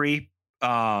necessarily agree,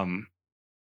 but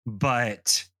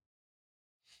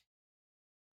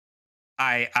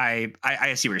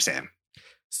I see what you're saying.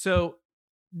 So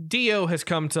Dio has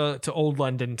come to Old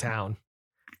London town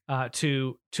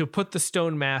to put the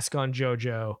stone mask on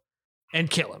Jojo and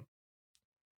kill him.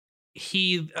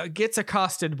 He gets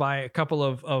accosted by a couple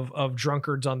of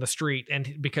drunkards on the street,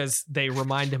 and because they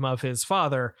remind him of his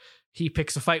father, he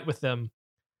picks a fight with them,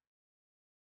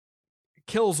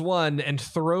 kills one, and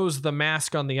throws the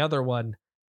mask on the other one,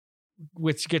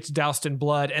 which gets doused in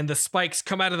blood, and the spikes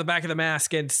come out of the back of the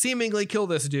mask and seemingly kill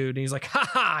this dude. And he's like,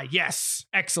 "Ha, yes,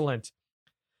 excellent."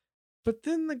 But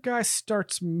then the guy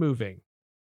starts moving,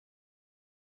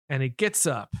 and he gets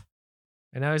up,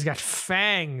 and now he's got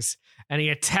fangs, and he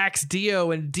attacks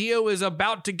Dio, and Dio is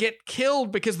about to get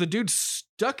killed because the dude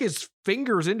stuck his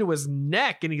fingers into his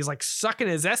neck, and he's like sucking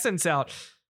his essence out.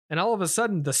 And all of a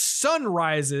sudden, the sun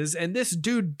rises, and this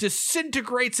dude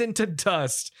disintegrates into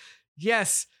dust.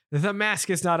 Yes, the mask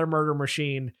is not a murder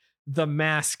machine. The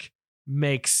mask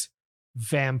makes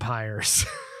vampires.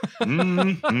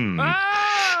 Mm-hmm.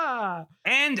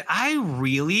 And I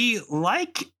really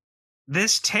like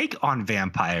this take on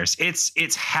vampires.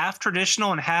 It's half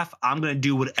traditional and half I'm going to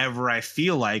do whatever I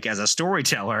feel like as a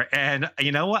storyteller. And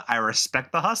you know what? I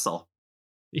respect the hustle.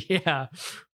 Yeah.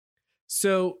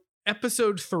 So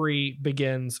episode 3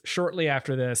 begins shortly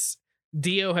after this.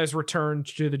 Dio has returned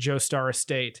to the Joestar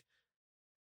estate.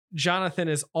 Jonathan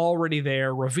is already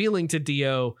there, revealing to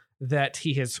Dio that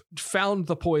he has found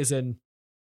the poison.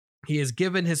 He has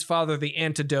given his father the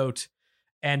antidote,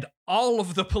 and all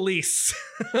of the police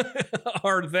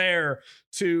are there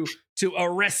to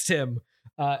arrest him.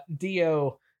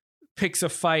 Dio picks a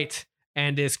fight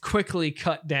and is quickly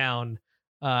cut down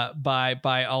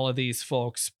by all of these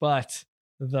folks, but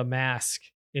the mask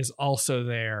is also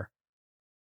there.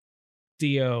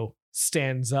 Dio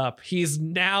stands up. He's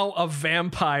now a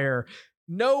vampire.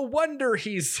 No wonder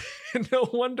he's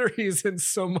in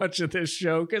so much of this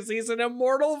show, because he's an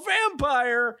immortal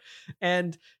vampire.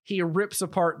 And he rips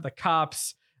apart the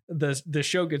cops. The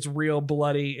show gets real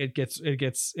bloody. It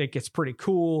gets pretty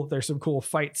cool. There's some cool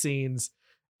fight scenes,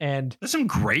 and there's some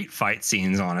great fight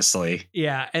scenes, honestly.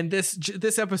 Yeah, and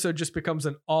this episode just becomes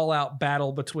an all-out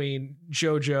battle between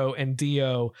Jojo and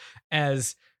Dio,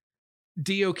 as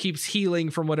Dio keeps healing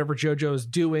from whatever Jojo is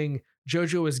doing.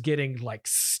 Jojo is getting like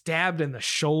stabbed in the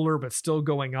shoulder, but still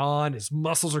going on. His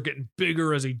muscles are getting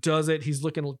bigger as he does it. He's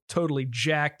looking totally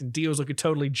jacked, and Dio's looking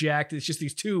totally jacked. It's just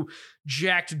these two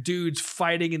jacked dudes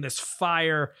fighting in this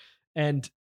fire, and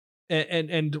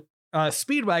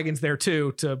Speedwagon's there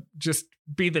too to just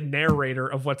be the narrator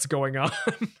of what's going on,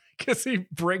 because he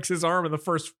breaks his arm in the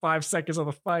first 5 seconds of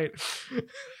the fight.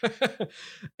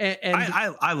 and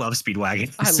I love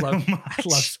Speedwagon. I so love much.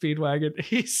 Speedwagon.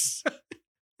 He's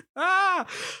I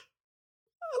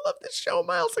love this show,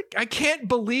 Miles. I can't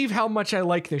believe how much I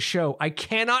like this show. I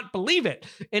cannot believe it.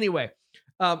 Anyway,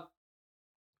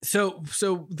 so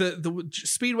the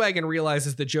Speedwagon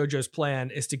realizes that Jojo's plan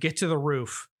is to get to the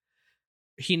roof.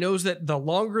 He knows that the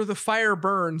longer the fire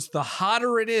burns, the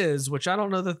hotter it is, which I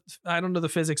don't know the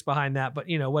physics behind that, but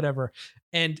whatever.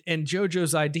 And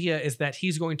Jojo's idea is that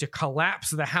he's going to collapse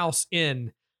the house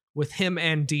in with him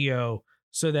and Dio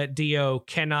so that Dio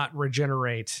cannot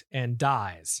regenerate and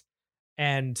dies.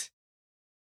 And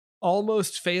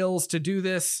almost fails to do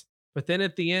this, but then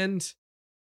at the end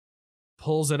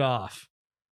pulls it off.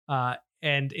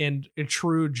 And in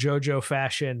true Jojo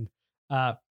fashion,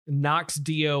 knocks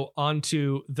Dio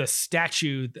onto the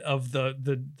statue of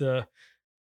the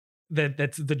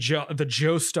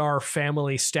Joestar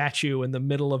family statue in the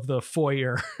middle of the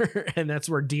foyer. And that's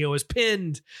where Dio is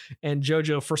pinned. And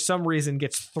Jojo, for some reason,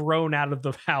 gets thrown out of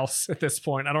the house at this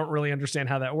point. I don't really understand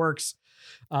how that works.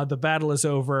 The battle is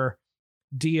over.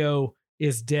 Dio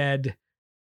is dead.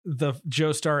 The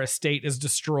Joestar estate is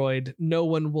destroyed. No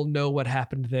one will know what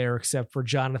happened there except for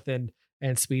Jonathan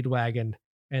and Speedwagon.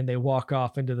 And they walk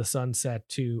off into the sunset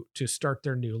to start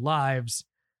their new lives.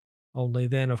 Only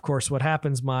then, of course, what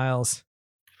happens, Miles?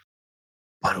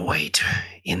 But wait,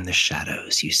 in the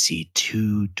shadows, you see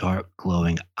two dark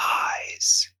glowing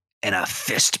eyes and a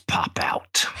fist pop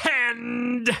out.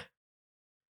 Hand!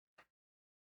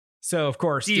 So, of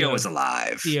course, Dio is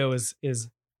alive. Dio is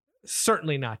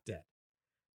certainly not dead.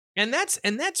 And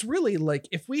that's really like,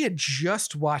 if we had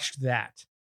just watched that,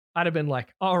 I'd have been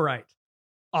like, all right,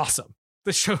 awesome.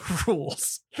 The show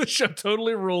rules. The show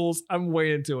totally rules. I'm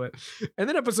way into it. And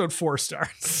then episode 4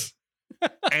 starts.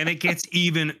 And it gets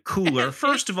even cooler.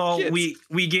 First of all,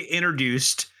 we get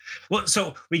introduced. Well,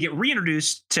 so we get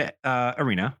reintroduced to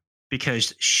Arena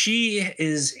because she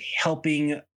is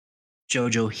helping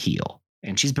Jojo heal.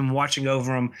 And she's been watching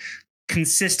over him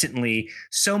consistently,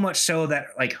 so much so that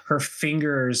like her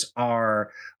fingers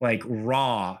are like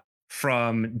raw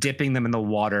from dipping them in the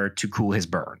water to cool his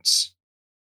burns.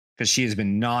 Because she has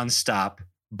been nonstop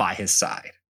by his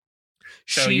side.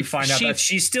 So you find out that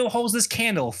she still holds this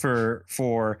candle for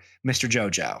Mr.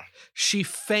 Jojo. She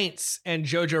faints, and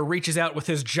Jojo reaches out with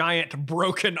his giant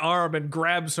broken arm and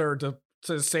grabs her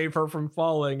to save her from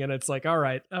falling. And it's like, all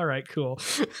right, cool.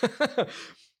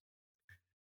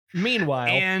 Meanwhile,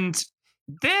 and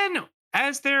then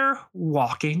as they're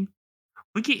walking,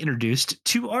 we get introduced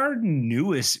to our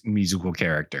newest musical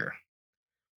character,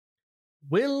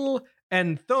 Will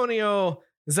Antonio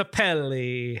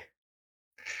Zappelli,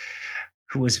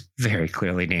 who was very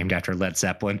clearly named after Led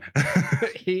Zeppelin.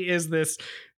 he is this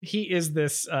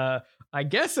I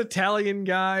guess Italian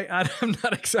guy. I'm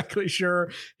not exactly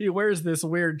sure. He wears this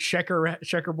weird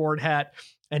checkerboard hat,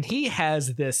 and he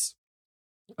has this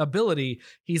ability.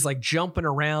 He's like jumping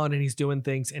around and he's doing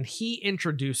things, and he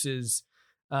introduces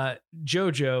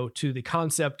Jojo to the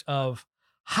concept of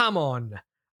hamon,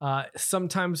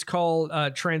 sometimes called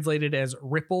translated as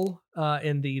ripple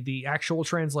in the actual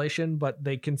translation, but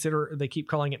they keep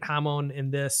calling it hamon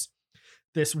in this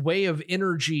way of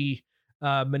energy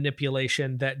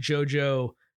manipulation that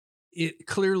Jojo it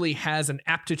clearly has an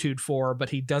aptitude for, but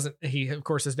he of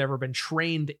course has never been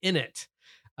trained in it.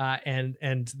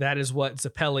 And that is what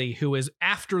Zappelli, who is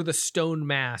after the stone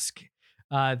mask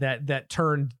that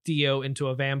turned Dio into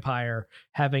a vampire,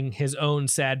 having his own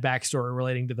sad backstory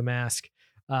relating to the mask,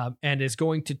 and is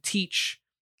going to teach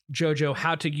Jojo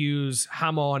how to use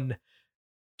hamon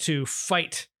to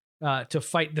fight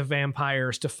the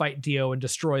vampires, to fight Dio and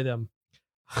destroy them.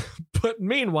 But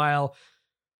meanwhile,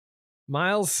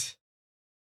 Miles,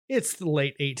 it's the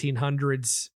late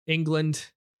 1800s England.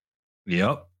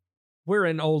 Yep. We're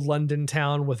in old London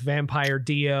town with vampire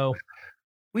Dio.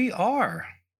 We are.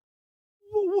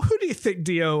 Who do you think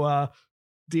Dio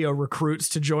recruits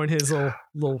to join his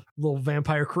little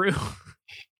vampire crew?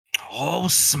 Oh,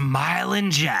 Smiling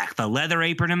Jack, the leather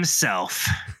apron himself.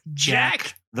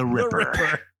 Jack the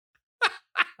Ripper.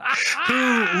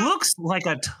 Who looks like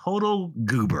a total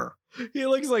goober. He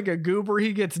looks like a goober.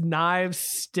 He gets knives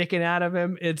sticking out of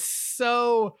him. It's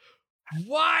so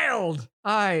wild.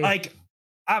 I'm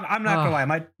not gonna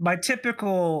lie. My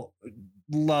typical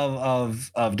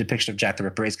love of depiction of Jack the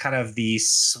Ripper is kind of the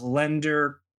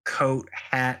slender coat,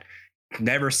 hat,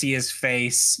 never see his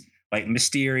face, like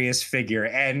mysterious figure.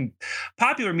 And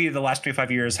popular media the last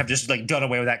 25 years have just like done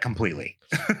away with that completely.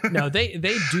 No,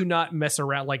 they do not mess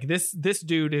around. Like this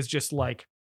dude is just like,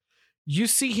 you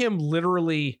see him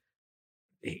literally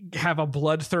have a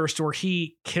bloodthirst where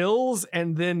he kills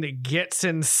and then gets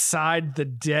inside the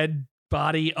dead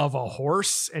body of a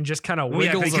horse and just kind of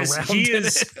wiggles around in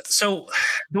it. So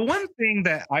the one thing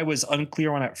that I was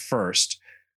unclear on at first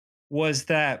was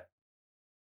that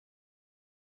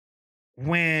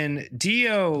when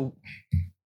Dio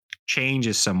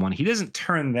changes someone, he doesn't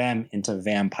turn them into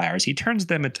vampires. He turns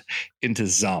them into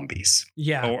zombies.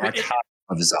 Yeah. Or a type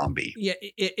of zombie. Yeah.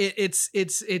 It's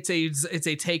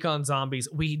a take on zombies.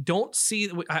 We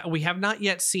have not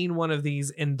yet seen one of these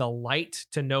in the light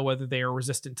to know whether they are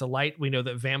resistant to light. We know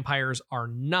that vampires are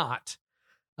not.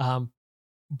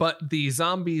 But the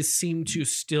zombies seem to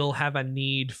still have a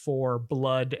need for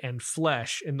blood and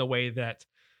flesh in the way that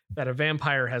a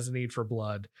vampire has a need for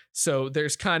blood. So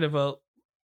there's kind of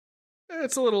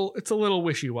it's a little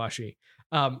wishy-washy.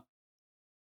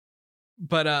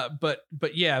 But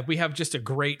yeah, we have just a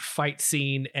great fight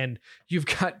scene, and you've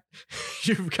got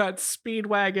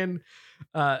Speedwagon,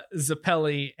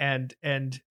 Zappelli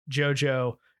and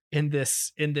Jojo in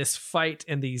this fight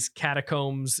in these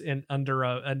catacombs in under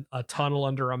a tunnel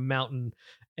under a mountain,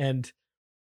 and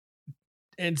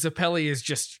Zappelli is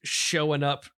just showing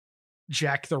up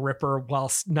Jack the Ripper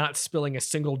while not spilling a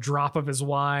single drop of his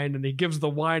wine, and he gives the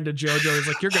wine to Jojo. He's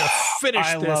like, "You're gonna finish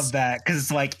this." I love that, because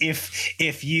it's like,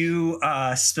 if you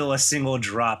spill a single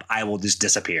drop, I will just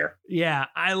disappear. Yeah,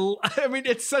 I mean,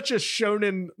 it's such a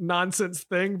shonen nonsense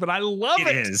thing, but I love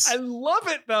it. I love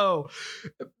it though.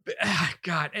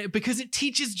 God, because it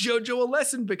teaches Jojo a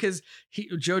lesson, because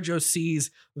Jojo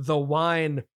sees the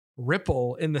wine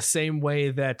ripple in the same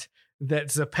way that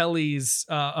Zappelli's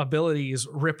abilities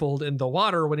rippled in the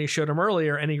water when he showed him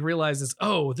earlier, and he realizes,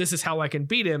 oh, this is how I can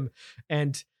beat him,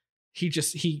 and he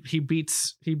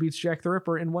beats Jack the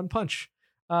Ripper in one punch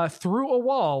through a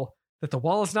wall. That the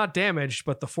wall is not damaged,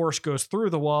 but the force goes through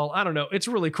the wall. I don't know. It's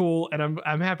really cool, and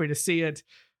I'm happy to see it.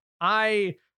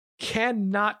 I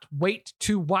cannot wait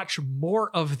to watch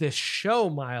more of this show,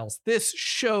 Miles. This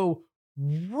show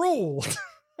ruled.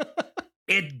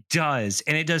 It does.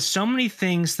 And it does so many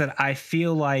things that I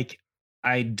feel like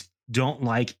I don't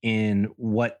like in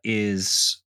what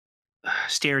is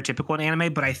stereotypical in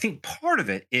anime. But I think part of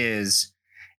it is,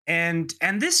 and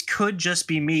this could just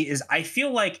be me, is I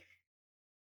feel like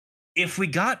if we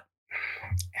got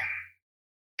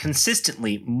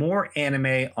consistently more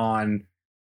anime on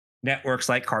networks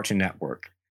like Cartoon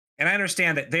Network, and I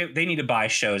understand that they need to buy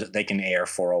shows that they can air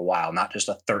for a while, not just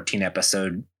a 13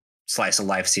 episode slice of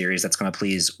life series that's going to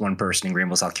please one person in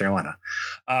Greenville, South Carolina.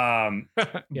 Yeah.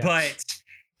 But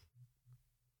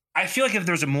I feel like if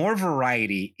there's a more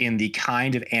variety in the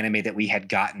kind of anime that we had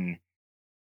gotten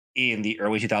in the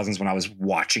early 2000s, when I was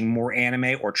watching more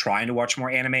anime or trying to watch more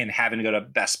anime and having to go to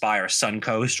Best Buy or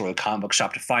Suncoast or the comic book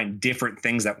shop to find different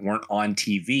things that weren't on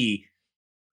TV,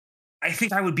 I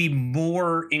think I would be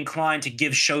more inclined to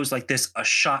give shows like this a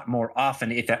shot more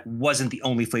often if that wasn't the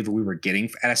only flavor we were getting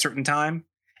at a certain time.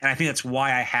 And I think that's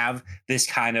why I have this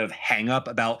kind of hang up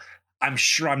about, I'm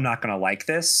sure I'm not going to like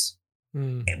this.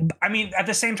 I mean, at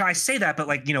the same time, I say that, but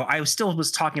like, I still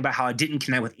was talking about how I didn't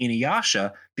connect with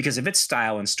Inuyasha because of its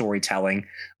style and storytelling,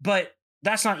 but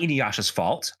that's not Inuyasha's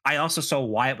fault. I also saw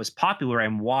why it was popular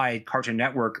and why Cartoon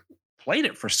Network played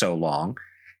it for so long.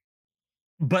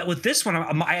 But with this one,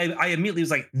 I immediately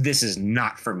was like, this is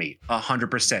not for me.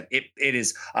 100%. It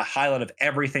is a highlight of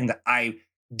everything that I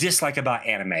dislike about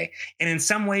anime. And in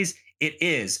some ways it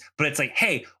is, but it's like,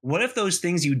 hey, what if those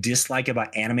things you dislike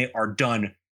about anime are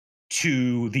done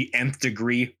to the nth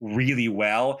degree really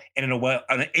well, and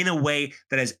in a way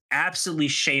that is absolutely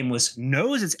shameless,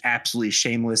 knows it's absolutely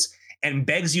shameless, and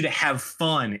begs you to have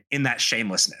fun in that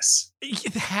shamelessness.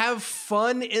 Have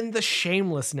fun in the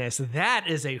shamelessness. That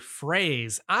is a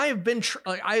phrase I've been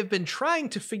trying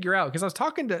to figure out, because I was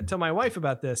talking to my wife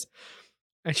about this,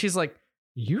 and she's like,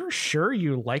 "You're sure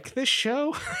you like this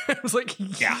show?" I was like,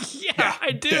 yeah,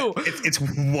 I do. It's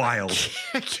wild.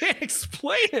 I can't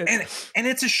explain it. And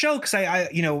it's a show, because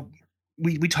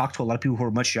we talk to a lot of people who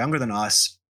are much younger than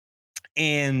us,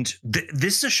 and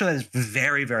this is a show that is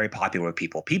very, very popular with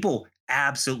people. People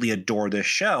absolutely adore this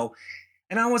show,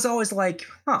 and I was always like,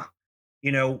 I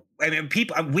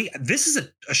mean, this is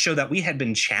a show that we had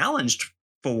been challenged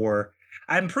for.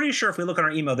 I'm pretty sure if we look at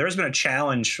our email, there's been a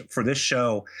challenge for this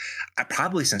show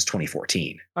probably since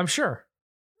 2014. I'm sure.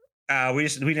 We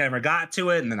never got to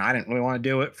it, and then I didn't really want to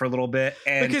do it for a little bit.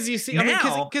 And because you see,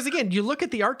 because again, you look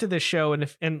at the art to this show,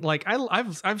 and like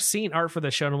I've seen art for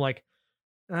this show, and I'm like,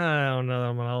 I don't know,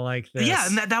 I'm gonna like this. Yeah,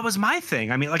 and that was my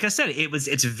thing. I mean, like I said,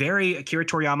 it's very Akira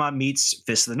Toriyama meets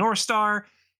Fist of the North Star,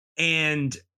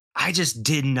 and I just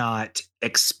did not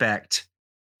expect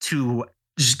to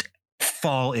just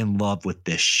fall in love with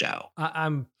this show.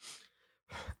 I'm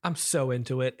so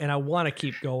into it, and I want to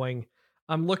keep going.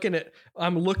 I'm looking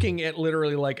at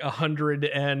literally like 100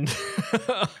 and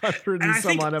 100 and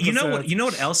some odd episodes. You know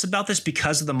what else about this,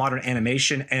 because of the modern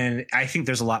animation, and I think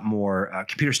there's a lot more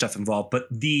computer stuff involved, but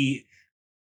the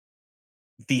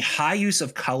high use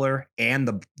of color and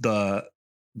the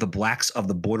blacks of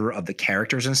the border of the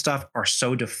characters and stuff are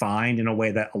so defined in a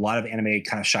way that a lot of anime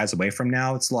kind of shies away from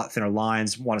now. It's a lot thinner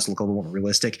lines, want us to look a little more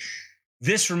realistic.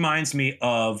 This reminds me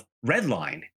of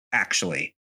Redline,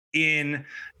 actually, in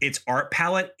its art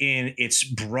palette, in its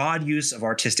broad use of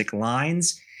artistic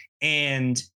lines.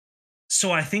 And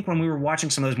so I think when we were watching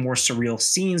some of those more surreal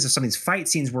scenes of some of these fight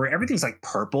scenes where everything's like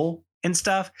purple and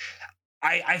stuff,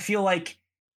 I feel like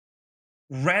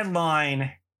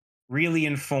Redline really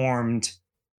informed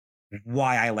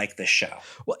why I like this show.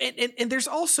 Well, and there's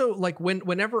also like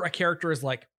whenever a character is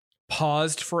like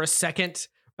paused for a second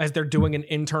as they're doing an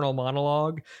internal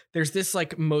monologue, there's this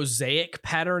like mosaic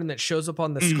pattern that shows up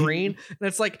on the screen. And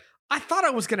it's like, I thought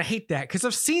I was going to hate that because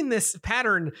I've seen this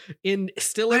pattern in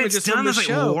still images it's done from the this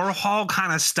show. Like Warhol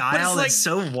kind of style that's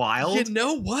so wild. You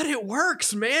know what? It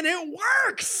works, man. It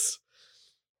works.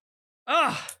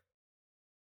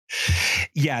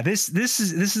 Yeah, this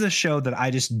is a show that I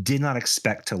just did not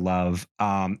expect to love.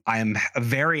 I am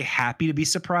very happy to be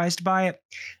surprised by it.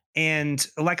 And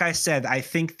like I said, I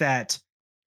think that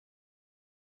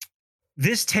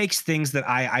this takes things that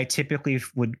I typically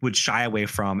would shy away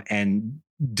from and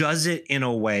does it in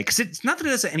a way, because it's not that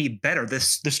it does it any better. The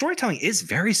storytelling is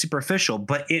very superficial,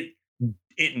 but it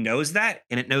knows that,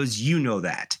 and it knows you know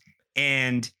that,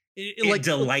 and it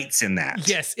delights in that.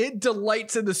 Yes, it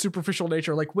delights in the superficial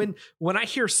nature. Like when I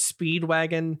hear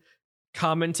Speedwagon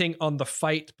commenting on the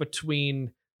fight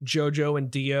between Jojo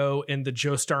and Dio in the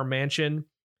Joestar Mansion,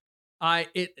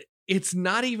 it's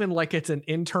not even like it's an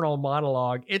internal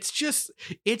monologue.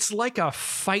 It's like a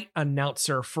fight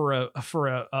announcer for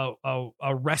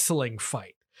a wrestling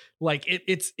fight. Like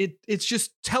it's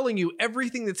just telling you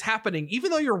everything that's happening,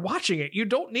 even though you're watching it. You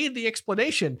don't need the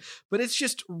explanation, but it's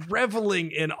just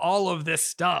reveling in all of this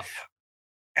stuff.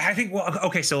 I think, well,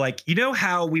 okay, so like, you know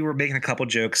how we were making a couple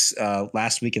jokes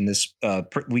last week and this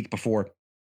week before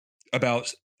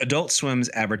about Adult Swim's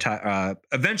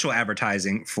eventual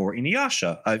advertising for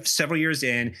Inuyasha. Several years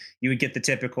in, you would get the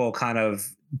typical kind of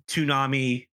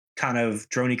Toonami kind of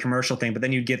droney commercial thing, but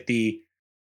then you'd get the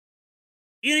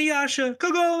Inuyasha,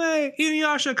 Kagome,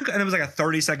 Inuyasha, Kagome, and it was like a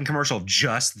 30-second commercial of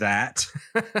just that.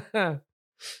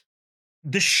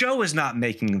 The show is not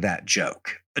making that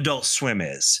joke. Adult Swim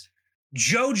is.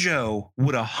 Jojo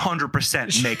would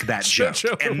 100% make that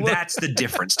joke, and that's the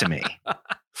difference to me.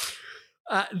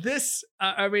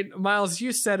 I mean, Miles,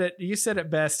 you said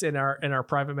it best in our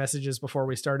private messages before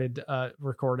we started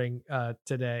recording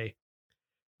today.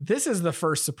 This is the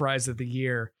first surprise of the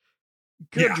year.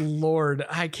 Good Lord,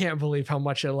 I can't believe how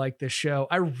much I like this show.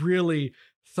 I really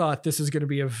thought this was going to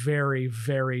be a very,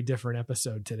 very different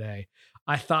episode today.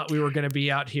 I thought we were going to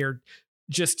be out here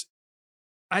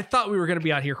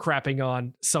crapping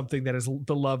on something that is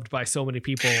beloved by so many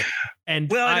people. And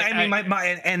well, I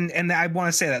want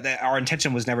to say that our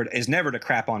intention is never to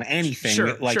crap on anything.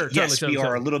 Yes, we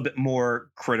are a little bit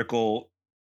more critical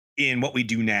in what we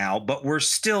do now, but we're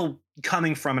still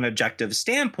coming from an objective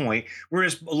standpoint. We're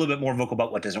just a little bit more vocal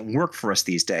about what doesn't work for us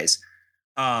these days.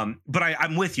 But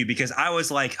I'm with you, because I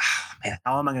was like, oh, man,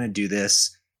 how am I going to do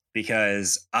this?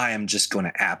 Because I am just going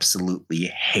to absolutely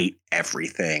hate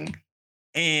everything.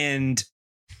 And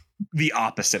the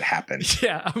opposite happened.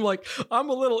 Yeah, I'm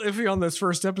a little iffy on this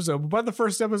first episode, but by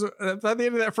the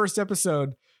end of that first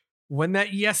episode, when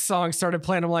that Yes song started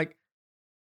playing, I'm like,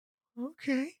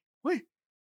 okay, wait,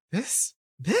 this,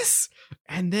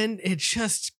 and then it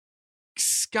just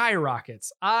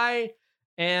skyrockets. I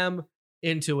am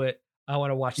into it. I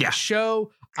want to watch the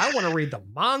show. I want to read the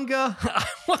manga.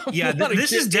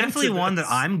 This is definitely one that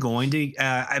I'm going to.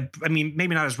 I mean,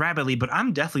 maybe not as rapidly, but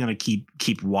I'm definitely going to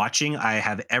keep watching. I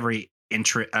have every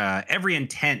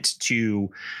intent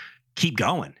to keep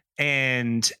going,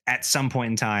 and at some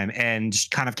point in time, and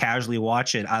just kind of casually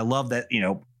watch it. I love that.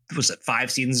 Was it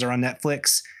 5 seasons are on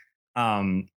Netflix?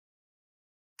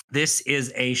 This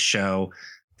is a show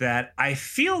that I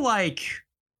feel like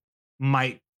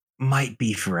might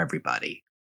be for everybody.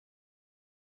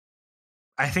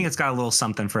 I think it's got a little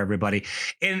something for everybody.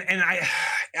 And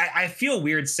I feel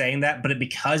weird saying that, but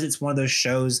because it's one of those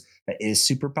shows that is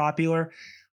super popular,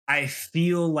 I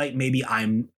feel like maybe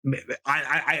I'm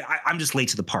just late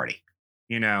to the party.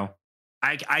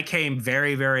 I came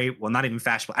very, very, well, not even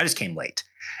fashionable. I just came late.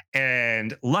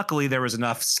 And luckily there was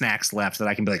enough snacks left that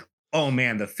I can be like, oh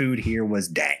man, the food here was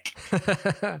dank.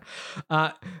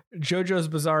 JoJo's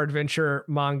Bizarre Adventure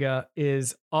manga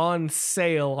is on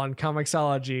sale on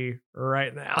Comixology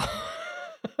right now.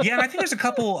 Yeah, and I think there's a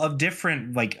couple of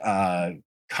different like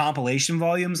compilation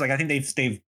volumes. Like I think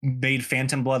they've made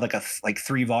Phantom Blood like a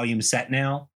 3-volume set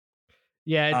now.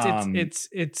 Yeah,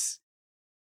 it's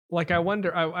like I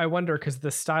wonder because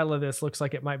the style of this looks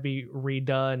like it might be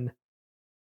redone.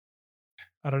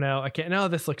 I don't know. I can't. No,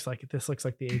 this looks like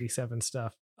the 87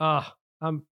 stuff. I'm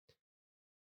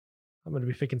going to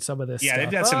be picking some of this. Yeah, stuff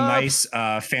they've got some nice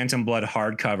Phantom Blood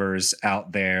hardcovers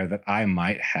out there that I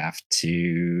might have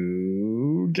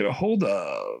to get a hold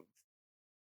of.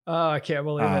 Oh, I can't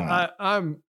believe it.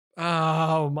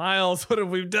 Oh, Miles, what have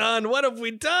we done? What have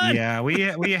we done? Yeah, we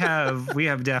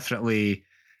have definitely.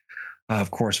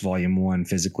 Of course, Volume 1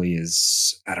 physically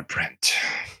is out of print.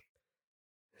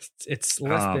 It's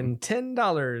less than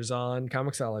 $10 on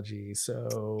Comixology.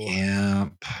 So yeah.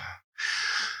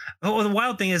 Oh, the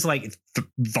wild thing is like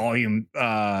volume 2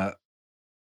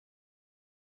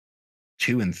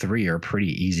 and 3 are pretty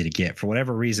easy to get. For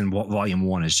whatever reason, volume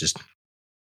 1 is just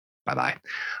bye-bye.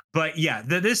 But yeah,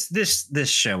 this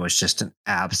show is just an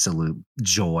absolute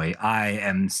joy. I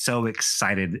am so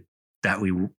excited that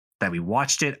we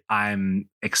watched it. I'm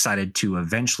excited to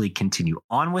eventually continue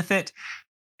on with it.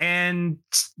 And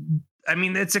I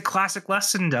mean, it's a classic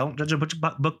lesson. Don't judge a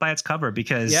book by its cover,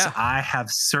 because I have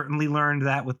certainly learned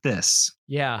that with this.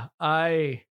 Yeah,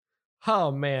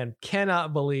 oh man,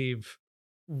 cannot believe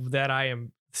that I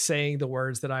am saying the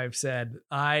words that I've said.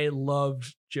 I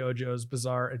loved JoJo's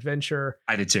Bizarre Adventure.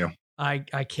 I did too. I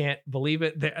can't believe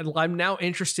it. I'm now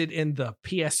interested in the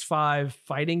PS5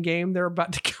 fighting game they're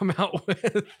about to come out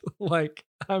with. Like,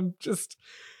 I'm just,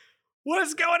 what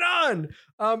is going on?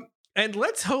 And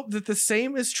let's hope that the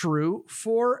same is true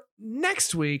for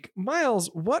next week. Miles,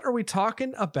 what are we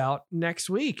talking about next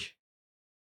week?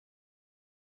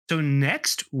 So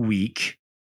next week,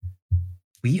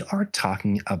 we are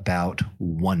talking about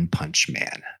One Punch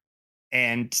Man.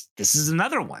 And this is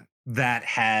another one that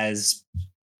has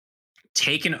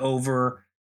taken over,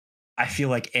 I feel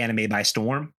like, anime by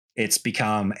storm. It's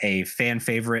become a fan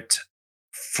favorite.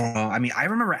 I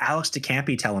remember Alex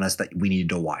DeCampi telling us that we needed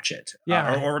to watch it.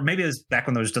 Yeah. Or maybe it was back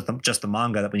when there was just the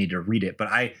manga that we needed to read it. But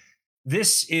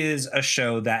this is a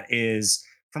show that is,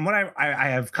 from what I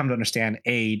have come to understand,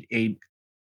 a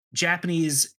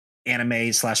Japanese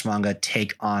anime / manga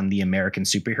take on the American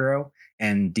superhero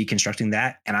and deconstructing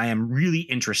that. And I am really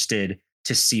interested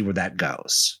to see where that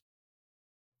goes.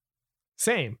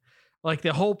 Same. Like,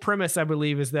 the whole premise, I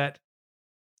believe, is that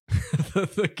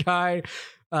the guy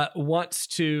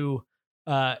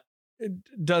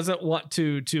doesn't want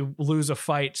to lose a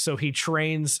fight, so he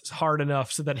trains hard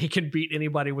enough so that he can beat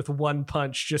anybody with one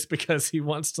punch, just because he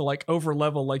wants to like over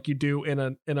level like you do in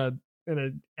a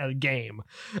game.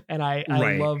 And I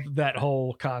love that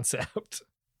whole concept.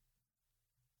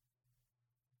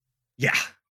 Yeah,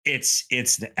 it's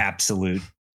the absolute.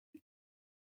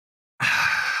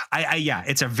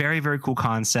 It's a very, very cool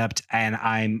concept, and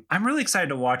I'm really excited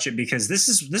to watch it, because this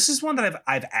is one that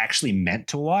I've actually meant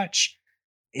to watch.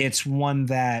 It's one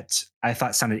that I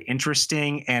thought sounded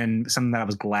interesting and something that I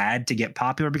was glad to get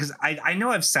popular, because I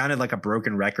know I've sounded like a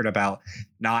broken record about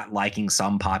not liking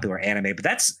some popular anime, but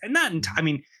that's not. I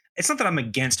mean, it's not that I'm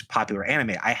against popular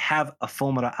anime. I have a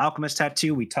Fullmetal Alchemist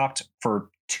tattoo. We talked for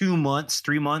 3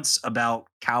 months about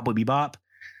Cowboy Bebop.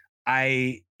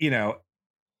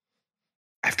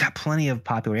 I've got plenty of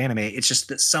popular anime. It's just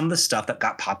that some of the stuff that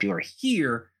got popular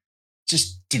here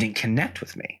just didn't connect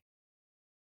with me.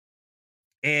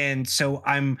 And so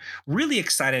I'm really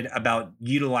excited about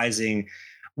utilizing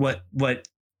what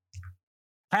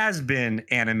has been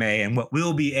anime and what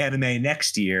will be anime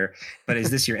next year, but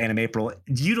is this year Anime-pril,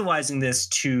 utilizing this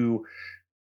to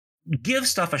give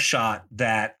stuff a shot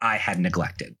that I had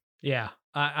neglected. Yeah.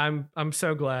 I'm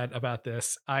so glad about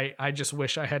this. I just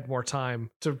wish I had more time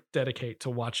to dedicate to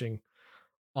watching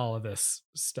all of this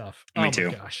stuff. Me too.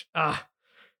 My gosh.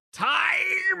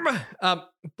 Time.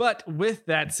 But with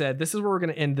that said, this is where we're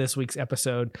going to end this week's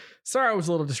episode. Sorry, I was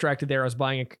a little distracted there. I was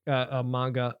buying a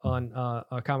manga on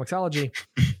Comixology.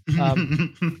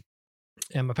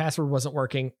 And my password wasn't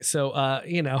working. So, I've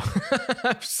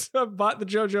bought the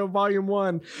JoJo Volume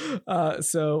 1.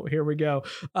 So here we go.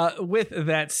 With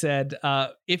that said,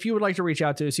 if you would like to reach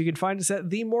out to us, you can find us at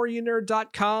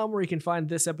themoreyounerd.com, where you can find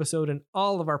this episode and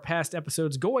all of our past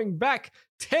episodes going back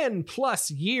 10 plus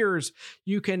years.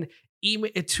 You can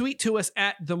tweet to us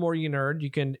at themoreyounerd. You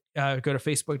can go to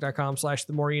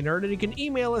facebook.com/themoreyounerd, and you can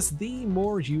email us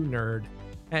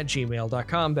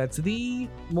themoreyounerd@gmail.com. That's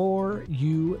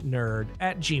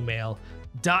themoreyounerd@gmail.com.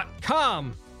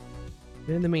 anime-pril.com.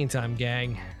 In the meantime,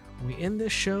 gang, we end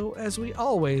this show as we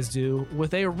always do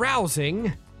with a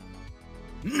rousing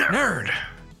Nerd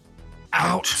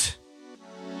out.